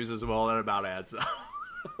 of the views as well, that about adds up.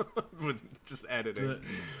 With just editing.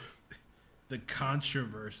 The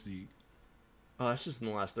controversy. Oh, that's just in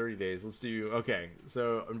the last 30 days. Let's do... Okay,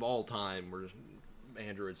 so of all time,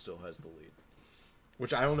 Android still has the lead.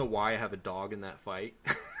 Which I don't know why I have a dog in that fight.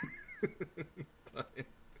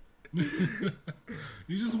 We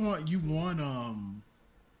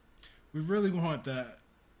really want that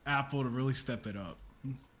Apple to really step it up.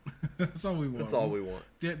 That's all we want. That's all we want.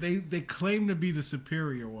 They claim to be the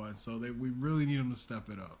superior one, so we really need them to step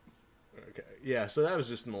it up. Okay, yeah. So that was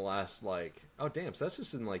just in the last so that's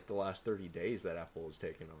just in like the last 30 days that Apple has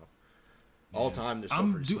taken off. All time, they're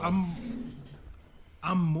still pretty slow.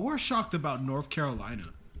 I'm more shocked about North Carolina.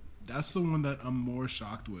 That's the one that I'm more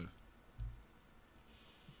shocked with.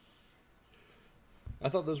 I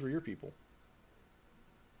thought those were your people.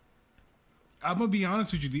 I'm gonna be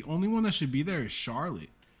honest with you. The only one that should be there is Charlotte.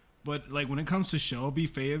 But like when it comes to Shelby,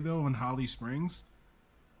 Fayetteville, and Holly Springs,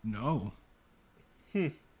 no.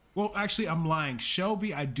 Well, actually, I'm lying.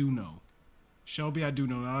 Shelby, I do know. Now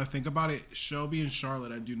that I think about it, Shelby and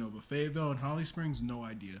Charlotte, I do know. But Fayetteville and Holly Springs, no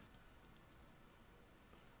idea.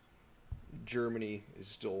 Germany is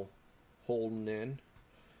still holding in.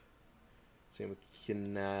 Same with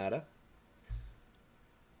Canada.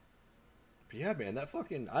 But yeah, man,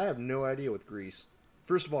 I have no idea with Greece.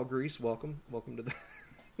 First of all, Greece, welcome to the...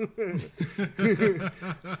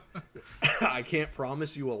 I can't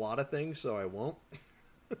promise you a lot of things, so I won't.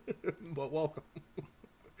 But welcome.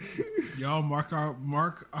 Y'all mark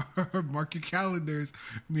your calendars.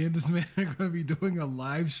 Me and this man are gonna be doing a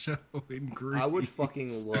live show in Greece. I would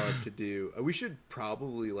fucking love to do. We should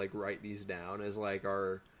probably like write these down as like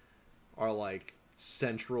our like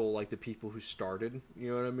central, like the people who started.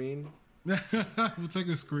 You know what I mean? We'll take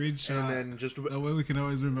a screenshot, and then just that way we can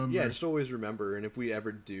always remember. Yeah, just always remember. And if we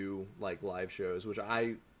ever do like live shows, which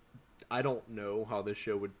I don't know how this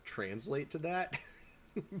show would translate to that.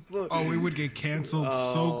 Oh, we would get canceled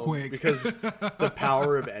so quick because the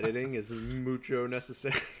power of editing is mucho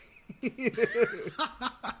necessary.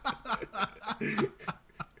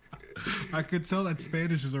 I could tell that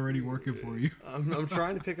Spanish is already working for you. I'm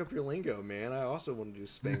trying to pick up your lingo, man. I also want to do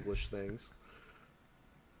Spanglish things.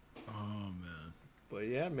 Oh man. But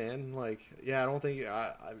yeah, man, like, yeah, I don't think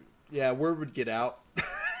yeah, word would get out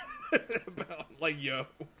about like, yo.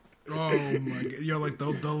 Oh my god, yo, like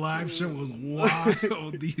the live show was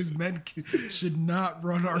wild. These men should not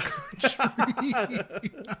run our country.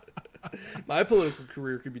 My political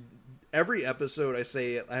career could be every episode. I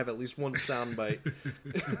say it. I have at least one soundbite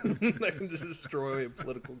that can just destroy a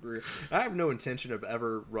political career. I have no intention of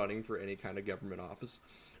ever running for any kind of government office.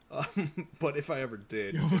 But if I ever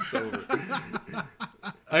did, it's over.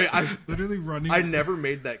 I literally running. I never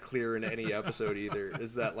made that clear in any episode either.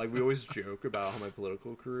 Is that like we always joke about how my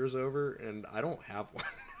political career is over, and I don't have one.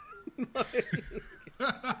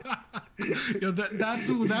 Yo,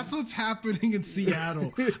 that's what's happening in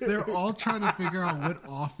Seattle. They're all trying to figure out what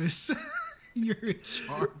office you're in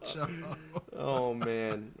charge of. Oh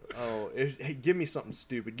man. Oh, hey, give me something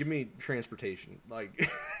stupid. Give me transportation.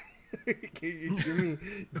 Like.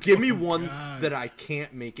 give me one God. that I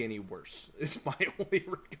can't make any worse. It's my only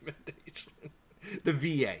recommendation. The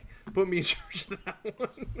VA. Put me in charge of that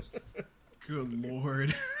one. Good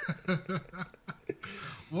lord.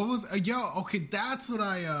 What was yo? Okay, that's what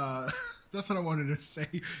I wanted to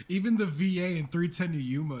say. Even the VA in 310 to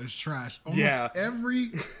Yuma is trash. Almost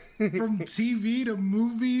every from TV to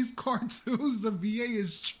movies, cartoons, the VA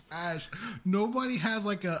is trash. Nobody has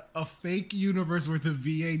like a fake universe where the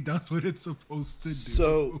VA does what it's supposed to do.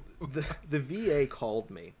 So the VA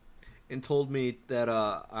called me and told me that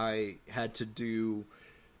I had to do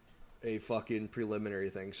a fucking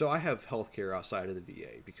preliminary thing. So I have healthcare outside of the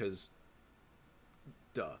VA because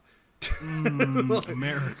duh.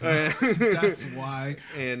 America. That's why.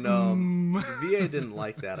 And the VA didn't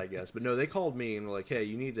like that, I guess. But no, they called me and were like, "Hey,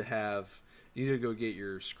 you need to go get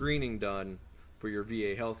your screening done for your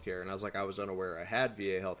VA healthcare." And I was like, I was unaware I had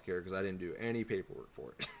VA healthcare because I didn't do any paperwork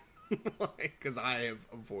for it. Because I have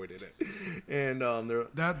avoided it. And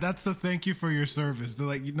that's the thank you for your service. They're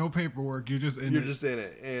like, no paperwork, you're just in it. You're just in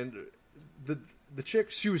it. And the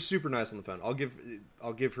chick, she was super nice on the phone.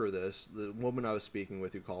 I'll give her this. The woman I was speaking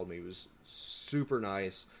with who called me was super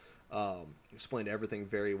nice. Explained everything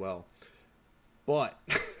very well. But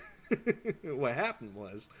what happened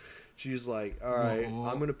was, she's like, "All right,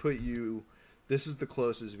 I'm going to put you. This is the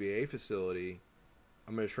closest VA facility.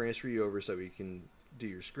 I'm going to transfer you over so we can do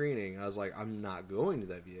your screening." I was like, "I'm not going to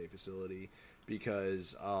that VA facility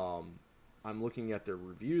because I'm looking at their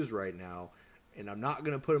reviews right now, and I'm not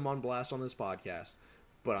going to put them on blast on this podcast,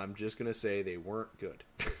 but I'm just going to say they weren't good."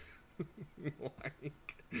 Like,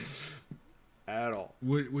 at all.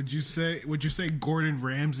 Would you say Gordon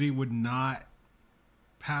Ramsay would not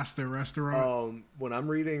pass their restaurant? When I'm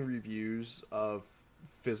reading reviews of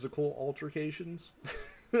physical altercations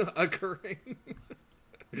occurring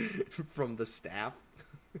from the staff,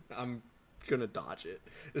 I'm gonna dodge it,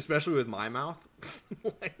 especially with my mouth.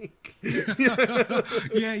 Like, yeah,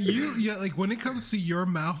 like when it comes to your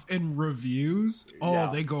mouth and reviews,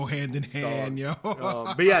 they go hand in hand, yo.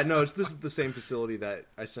 But yeah, no, this is the same facility that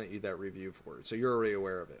I sent you that review for, so you're already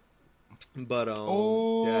aware of it. But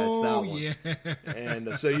yeah, it's that one. Yeah.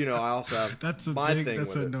 And so I also have that's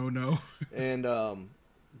a no-no. And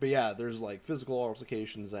but yeah, there's like physical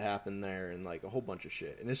altercations that happen there and like a whole bunch of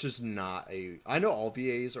shit. And it's just not I know all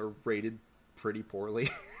VAs are rated pretty poorly.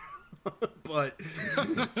 But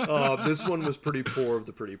this one was pretty poor of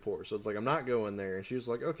the pretty poor. So it's like, I'm not going there. And she was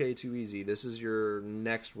like, "Okay, too easy. This is your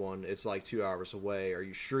next one. It's like 2 hours away. Are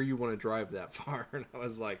you sure you want to drive that far?" And I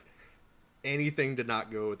was like, anything to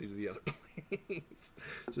not go with you to the other place.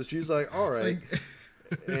 So she's like, "All right."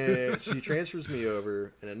 And she transfers me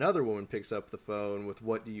over, and another woman picks up the phone with,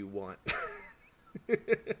 "What do you want?"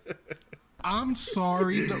 I'm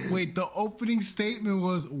sorry. The opening statement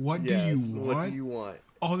was, "What do you want?" What do you want?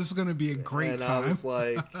 Oh, this is going to be a great time. I was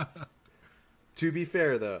like, to be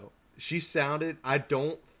fair, though, I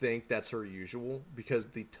don't think that's her usual, because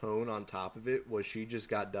the tone on top of it was she just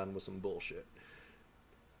got done with some bullshit.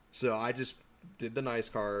 So I just did the nice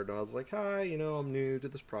card, and I was like, "Hi, I'm new to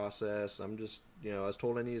this process. I'm just, I was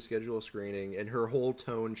told I need to schedule a screening." And her whole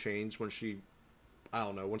tone changed when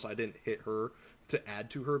once I didn't hit her to add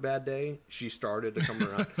to her bad day, she started to come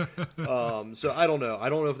around. So I don't know. I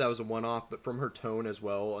don't know if that was a one-off, but from her tone as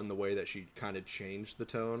well and the way that she kind of changed the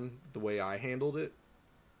tone, the way I handled it,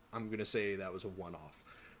 I'm going to say that was a one-off.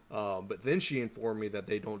 But then she informed me that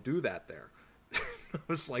they don't do that there. I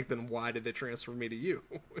was like, then why did they transfer me to you?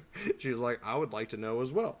 She was like, I would like to know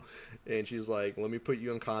as well. And she's like, let me put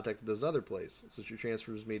you in contact with this other place. So she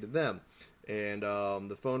transfers me to them. And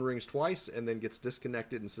the phone rings twice and then gets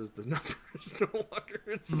disconnected and says the number is no longer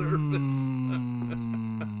in service.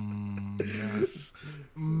 Yes.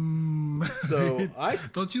 So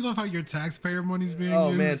don't you love how your taxpayer money's being oh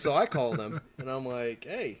used? man, so I call them and I'm like,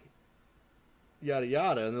 hey, yada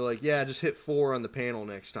yada, and they're like, yeah, just hit 4 on the panel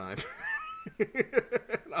next time.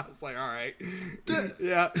 And I was like, all right.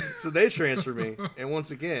 Yeah, so they transfer me, and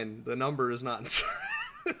once again the number is not in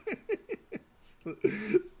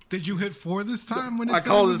Did you hit 4 this time when it I said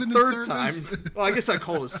called it was a in third service? time. Well, I guess I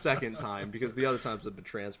called a second time because the other times have been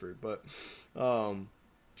transferred, but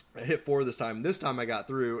I hit 4 this time. This time I got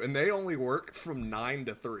through, and they only work from 9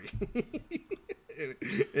 to 3. And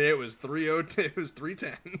it was 3:02. It was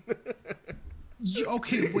 3:10.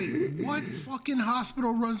 Okay, wait. What fucking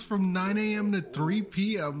hospital runs from 9 a.m. to 3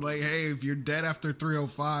 p.m.? Like, hey, if you're dead after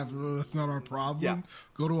 3:05, that's not our problem. Yeah.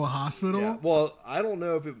 Go to a hospital. Yeah. Well, I don't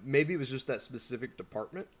know if maybe it was just that specific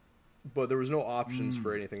department, but there was no options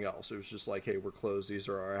for anything else. It was just like, hey, we're closed. These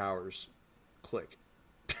are our hours. Click.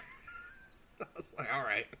 I was like, all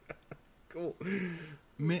right, cool.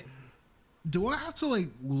 Man, do I have to like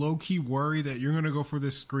low key worry that you're gonna go for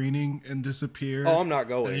this screening and disappear? Oh, I'm not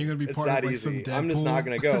going. And you're gonna be it's part that of like easy. some I'm just not Deadpool?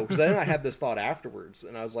 gonna go because then I had this thought afterwards,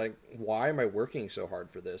 and I was like, why am I working so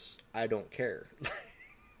hard for this? I don't care.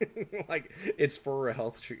 Like it's for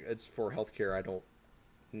healthcare I don't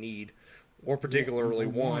need or particularly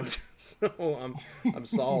want. So I'm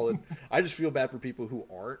solid. I just feel bad for people who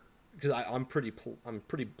aren't, because I'm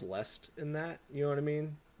pretty blessed in that. You know what I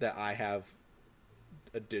mean? That I have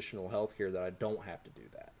additional healthcare that I don't have to do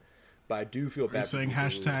that. But I do feel Are you bad. saying for people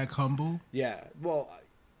hashtag humble? yeah. Well,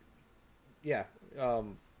 yeah. I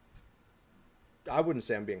wouldn't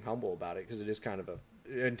say I'm being humble about it because it is kind of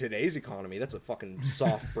in today's economy, that's a fucking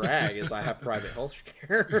soft brag as I have private health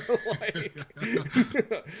care. Like,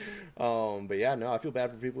 but yeah, no, I feel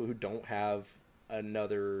bad for people who don't have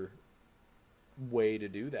another way to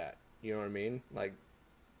do that. You know what I mean? Like,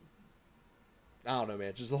 I don't know,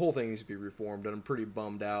 man. Just the whole thing needs to be reformed, and I'm pretty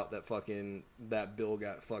bummed out that that bill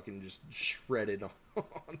got fucking just shredded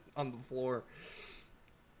on the floor.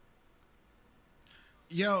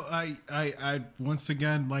 Yo, I once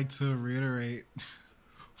again like to reiterate,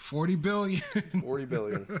 40 billion. 40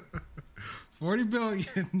 billion. 40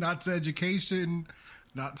 billion, not to education,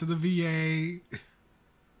 not to the VA,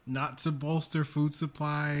 not to bolster food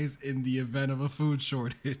supplies in the event of a food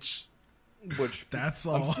shortage. Which That's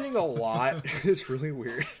all. I'm seeing a lot. It's really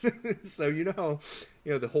weird. So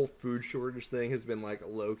the whole food shortage thing has been like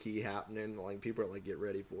low key happening. Like people are like, get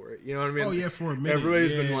ready for it. You know what I mean? Oh yeah, for a minute.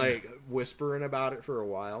 Everybody's yeah. been like whispering about it for a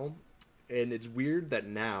while, and it's weird that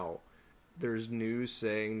now there's news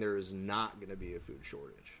saying there is not going to be a food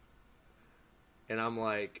shortage, and I'm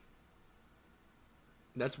like,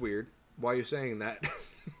 that's weird. Why are you saying that?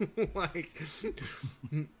 Like.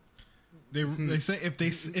 They say if they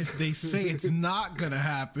say it's not gonna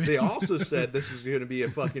happen. They also said this was going to be a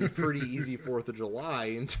fucking pretty easy 4th of July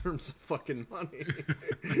in terms of fucking money.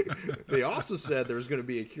 They also said there was going to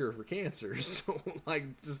be a cure for cancer. So,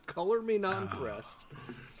 like, just color me not impressed.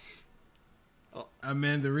 I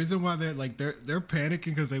mean, the reason why they're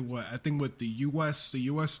panicking because I think with the U.S.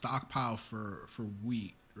 stockpile for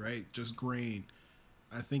wheat, right, just grain,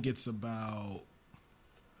 I think it's about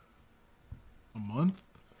a month.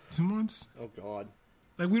 2 months? Oh God!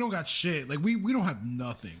 Like we don't got shit. Like we don't have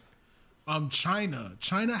nothing. China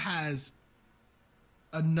has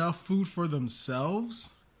enough food for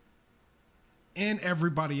themselves and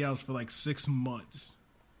everybody else for like 6 months.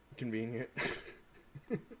 Convenient.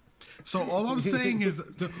 So all I'm saying is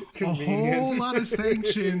a Convenient. whole lot of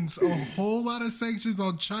sanctions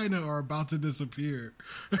on China are about to disappear.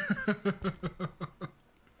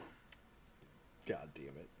 God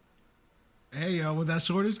damn it! Hey, yo, when that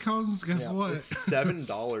shortage comes, guess what? It's $7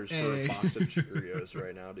 for Hey. a box of Cheerios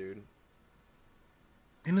right now, dude.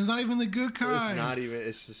 And it's not even the good kind. It's not even.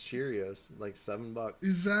 It's just Cheerios, like $7.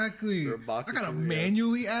 Exactly. For a box I of gotta Cheerios.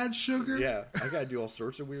 manually add sugar. Yeah, I gotta do all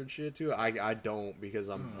sorts of weird shit too. I don't because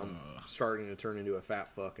I'm starting to turn into a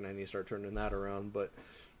fat fuck, and I need to start turning that around. But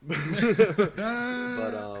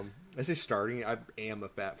I say starting. I am a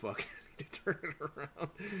fat fuck. I need to turn it around.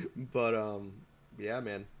 But yeah,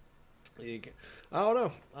 man. I don't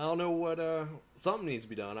know. I don't know what. Something needs to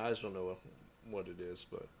be done. I just don't know what it is.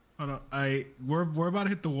 But Hold on. We're about to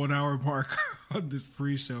hit the 1 hour mark on this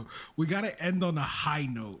pre-show. We gotta end on a high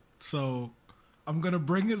note. So I'm gonna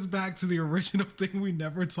bring us back to the original thing we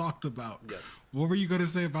never talked about. Yes. What were you gonna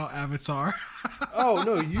say about Avatar? Oh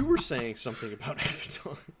no, you were saying something about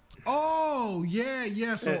Avatar. Oh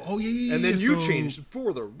yeah. So And then you so, changed.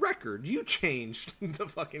 For the record, you changed the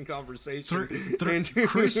fucking conversation.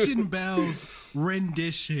 Christian Bale's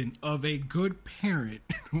rendition of a good parent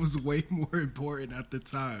was way more important at the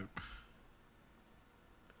time.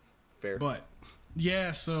 Fair. But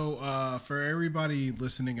yeah, so for everybody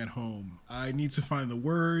listening at home, I need to find the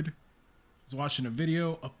word. I was watching a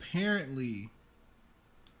video. Apparently,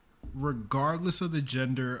 regardless of the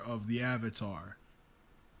gender of the avatar,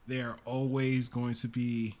 they are always going to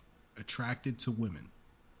be attracted to women.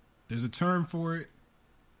 There's a term for it.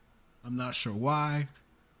 I'm not sure why.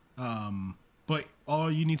 But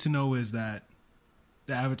all you need to know is that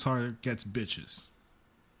the avatar gets bitches.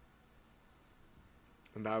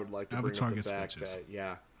 And I would like to Avatar bring up the gets fact bitches. that,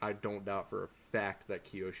 yeah, I don't doubt for a fact that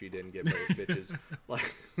Kyoshi didn't get bitches.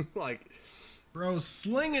 like, Bro,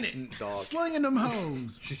 slinging it. Dog. Slinging them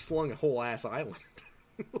hoes. she slung a whole ass island.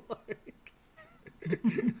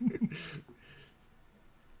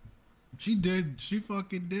 She did. She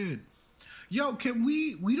fucking did. Yo, can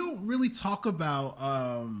we don't really talk about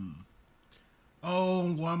oh,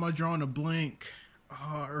 why am I drawing a blank?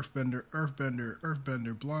 Earthbender,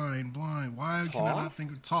 blind. Why can I not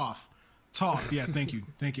think of Toph? Toph, yeah, thank you.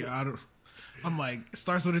 I'm like, it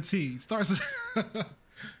starts with a T.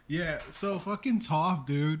 Yeah, so fucking Toph,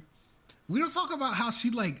 dude. We don't talk about how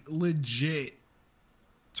she like legit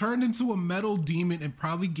turned into a metal demon and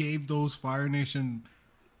probably gave those Fire Nation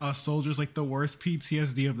soldiers like the worst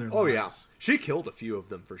PTSD of their lives. Oh yeah, she killed a few of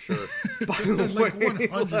them for sure. By the like way,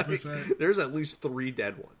 100%. There's at least 3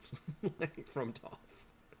 dead ones from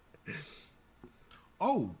Toph.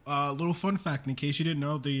 Oh, little fun fact in case you didn't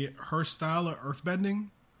know, her style of earthbending,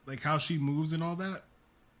 like how she moves and all that,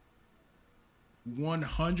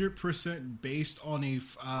 100% based on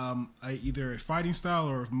either a fighting style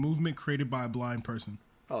or a movement created by a blind person.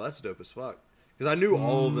 Oh, that's dope as fuck. Because I knew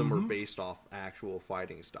all of them were based off actual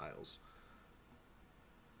fighting styles.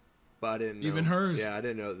 But I didn't know. Even hers. Yeah, I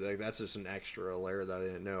didn't know. Like, that's just an extra layer that I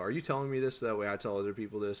didn't know. Are you telling me this so that way I tell other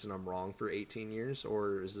people this and I'm wrong for 18 years?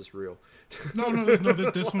 Or is this real? No,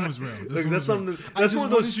 this one was real. That's one of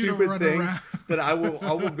those stupid things that I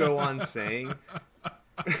will go on saying.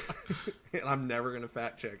 And I'm never going to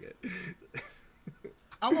fact check it.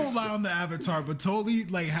 I won't lie on the avatar, but totally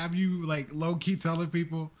like have you like low key telling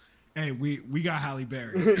people, hey, we got Halle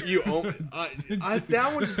Berry. You own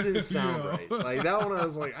that one just didn't sound right. Like that one, I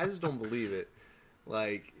was like, I just don't believe it.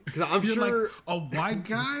 Like, because I'm You're sure like, a white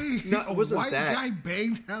guy. No, it wasn't a white that. guy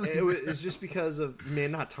banged Halle Berry. it's just because of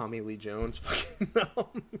not Tommy Lee Jones. Fucking no.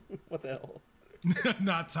 What the hell?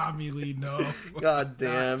 Not Tommy Lee. No. God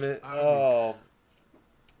damn Not it! Tommy. Oh,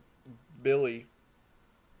 Billy.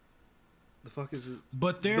 The fuck is it?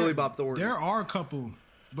 But Billy Bob Thornton. There are a couple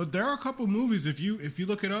movies if you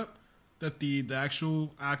look it up that the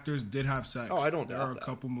actual actors did have sex. Oh, I don't doubt There are that. a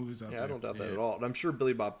couple movies out there. Yeah, I don't doubt that at all. And I'm sure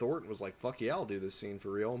Billy Bob Thornton was like, "Fuck yeah, I'll do this scene for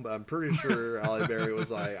real." But I'm pretty sure Halle Berry was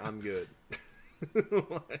like, "I'm good."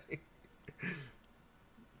 Like,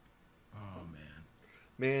 Oh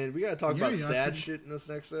man, we gotta talk about Yeah, I sad think- shit in this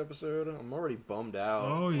next episode. I'm already bummed out.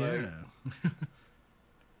 Oh Like, yeah.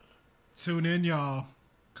 Tune in, y'all,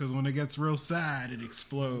 because when it gets real sad, it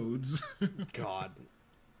explodes. God,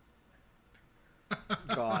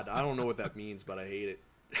 I don't know what that means, but I hate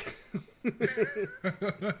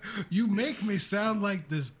it. You make me sound like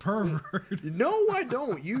this pervert. No, I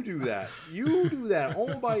don't. You do that. You do that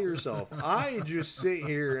all by yourself. I just sit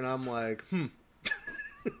here and I'm like,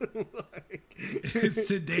 It's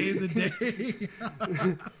today the day.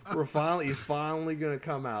 he's finally gonna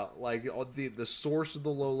come out. Like the source of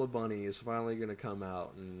the Lola Bunny is finally gonna come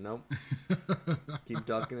out, and nope. Keep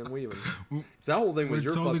ducking and weaving. That whole thing was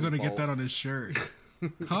We're your totally fucking gonna fault. get that on his shirt.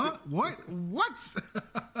 Huh? What?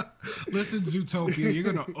 Listen, Zootopia, you're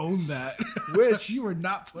gonna own that. Which you were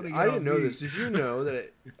not putting it I on didn't know me. this. Did you know that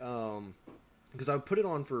it, because I put it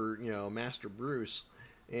on for, Master Bruce,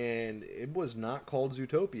 and it was not called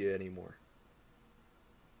Zootopia anymore.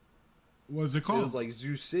 What's it It called? was like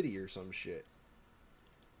Zoo City or some shit.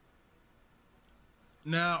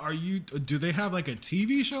 Now, do they have like a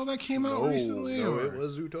TV show that came out recently? No, or? it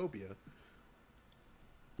was Zootopia.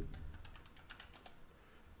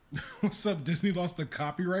 What's up? Disney lost the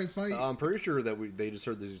copyright fight? I'm pretty sure that they just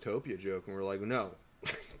heard the Zootopia joke and we're like, no.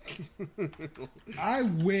 I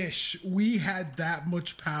wish we had that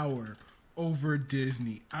much power over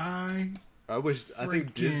Disney. I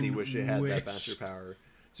think Disney freaking wish it had that wish. master power.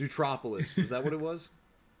 Zootropolis, is that what it was?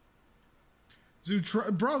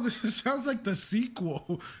 Bro, this sounds like the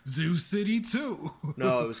sequel, Zoo City 2.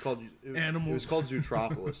 No, it was called Animals. It was called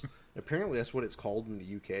Zootropolis. Apparently, that's what it's called in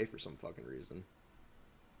the UK for some fucking reason.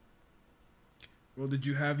 Well, did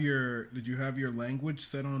you have your language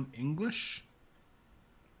set on English?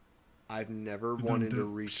 I've never wanted to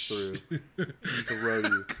reach through and throw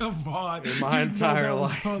you. Come on. In my entire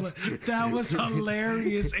life. That was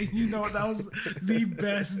hilarious. And you know, that was the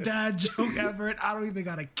best dad joke ever. And I don't even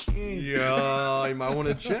got a kid. Yeah, you might want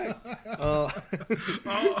to check.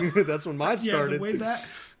 That's when mine started. Yeah,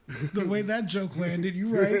 the way that joke landed, you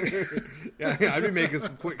right. Yeah, I'd be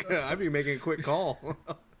making a quick call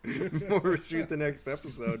before we shoot the next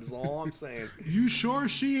episode, is all I'm saying. You sure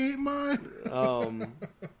she ain't mine?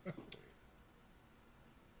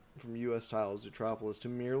 From U.S. titles, Zootropolis, to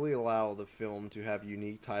merely allow the film to have a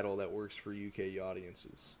unique title that works for UK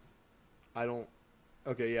audiences.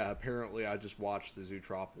 Apparently I just watched the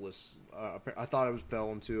Zootropolis. I thought I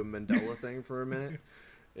fell into a Mandela thing for a minute,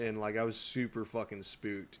 and like I was super fucking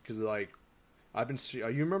spooked because like you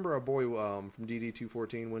remember our boy from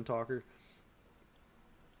DD214, Windtalker?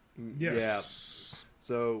 Yes. Yeah.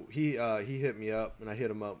 So he hit me up and I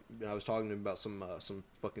hit him up and I was talking to him about some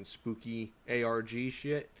fucking spooky ARG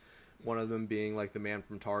shit. One of them being like the Man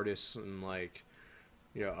from TARDIS and like,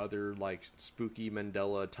 you know, other like spooky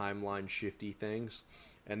Mandela timeline shifty things.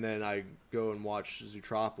 And then I go and watch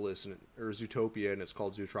Zootropolis or Zootopia and it's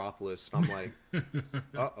called Zootropolis. And I'm like,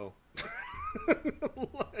 uh-oh.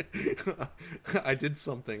 I did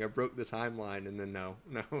something. I broke the timeline and then no,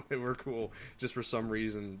 we're cool. Just for some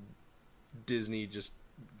reason, Disney just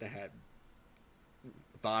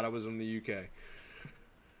thought I was in the UK.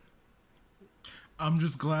 I'm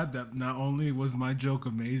just glad that not only was my joke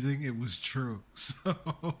amazing, it was true. So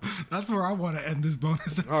that's where I want to end this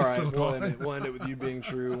bonus episode. All right, we'll end it with you being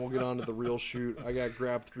true, and we'll get on to the real shoot. I got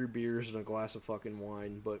grabbed 3 beers and a glass of fucking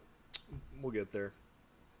wine, but we'll get there.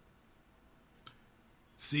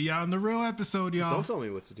 See y'all in the real episode, y'all. Don't tell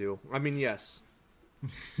me what to do. I mean, yes.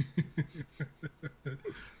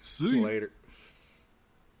 See you later.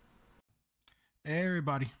 Hey,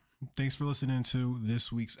 everybody. Thanks for listening to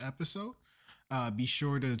this week's episode. Be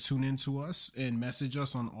sure to tune in to us and message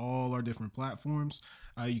us on all our different platforms.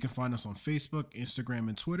 You can find us on Facebook, Instagram,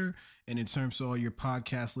 and Twitter. And in terms of all your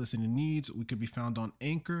podcast listening needs, we could be found on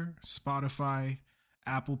Anchor, Spotify,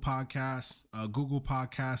 Apple Podcasts, Google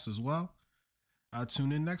Podcasts as well.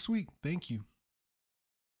 Tune in next week. Thank you.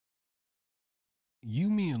 You,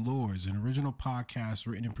 Me, and Lore is an original podcast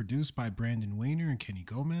written and produced by Brandon Wayner and Kenny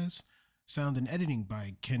Gomez. Sound and editing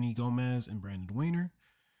by Kenny Gomez and Brandon Wayner.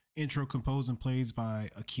 Intro composed and played by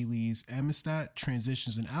Achilles Amistad.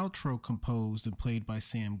 Transitions and outro composed and played by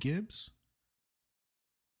Sam Gibbs.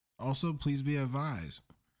 Also, please be advised,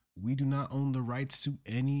 we do not own the rights to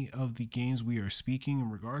any of the games we are speaking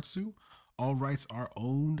in regards to. All rights are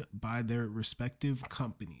owned by their respective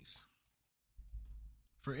companies.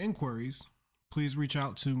 For inquiries, please reach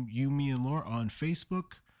out to You, Me, and Lore on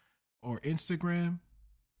Facebook or Instagram.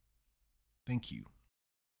 Thank you.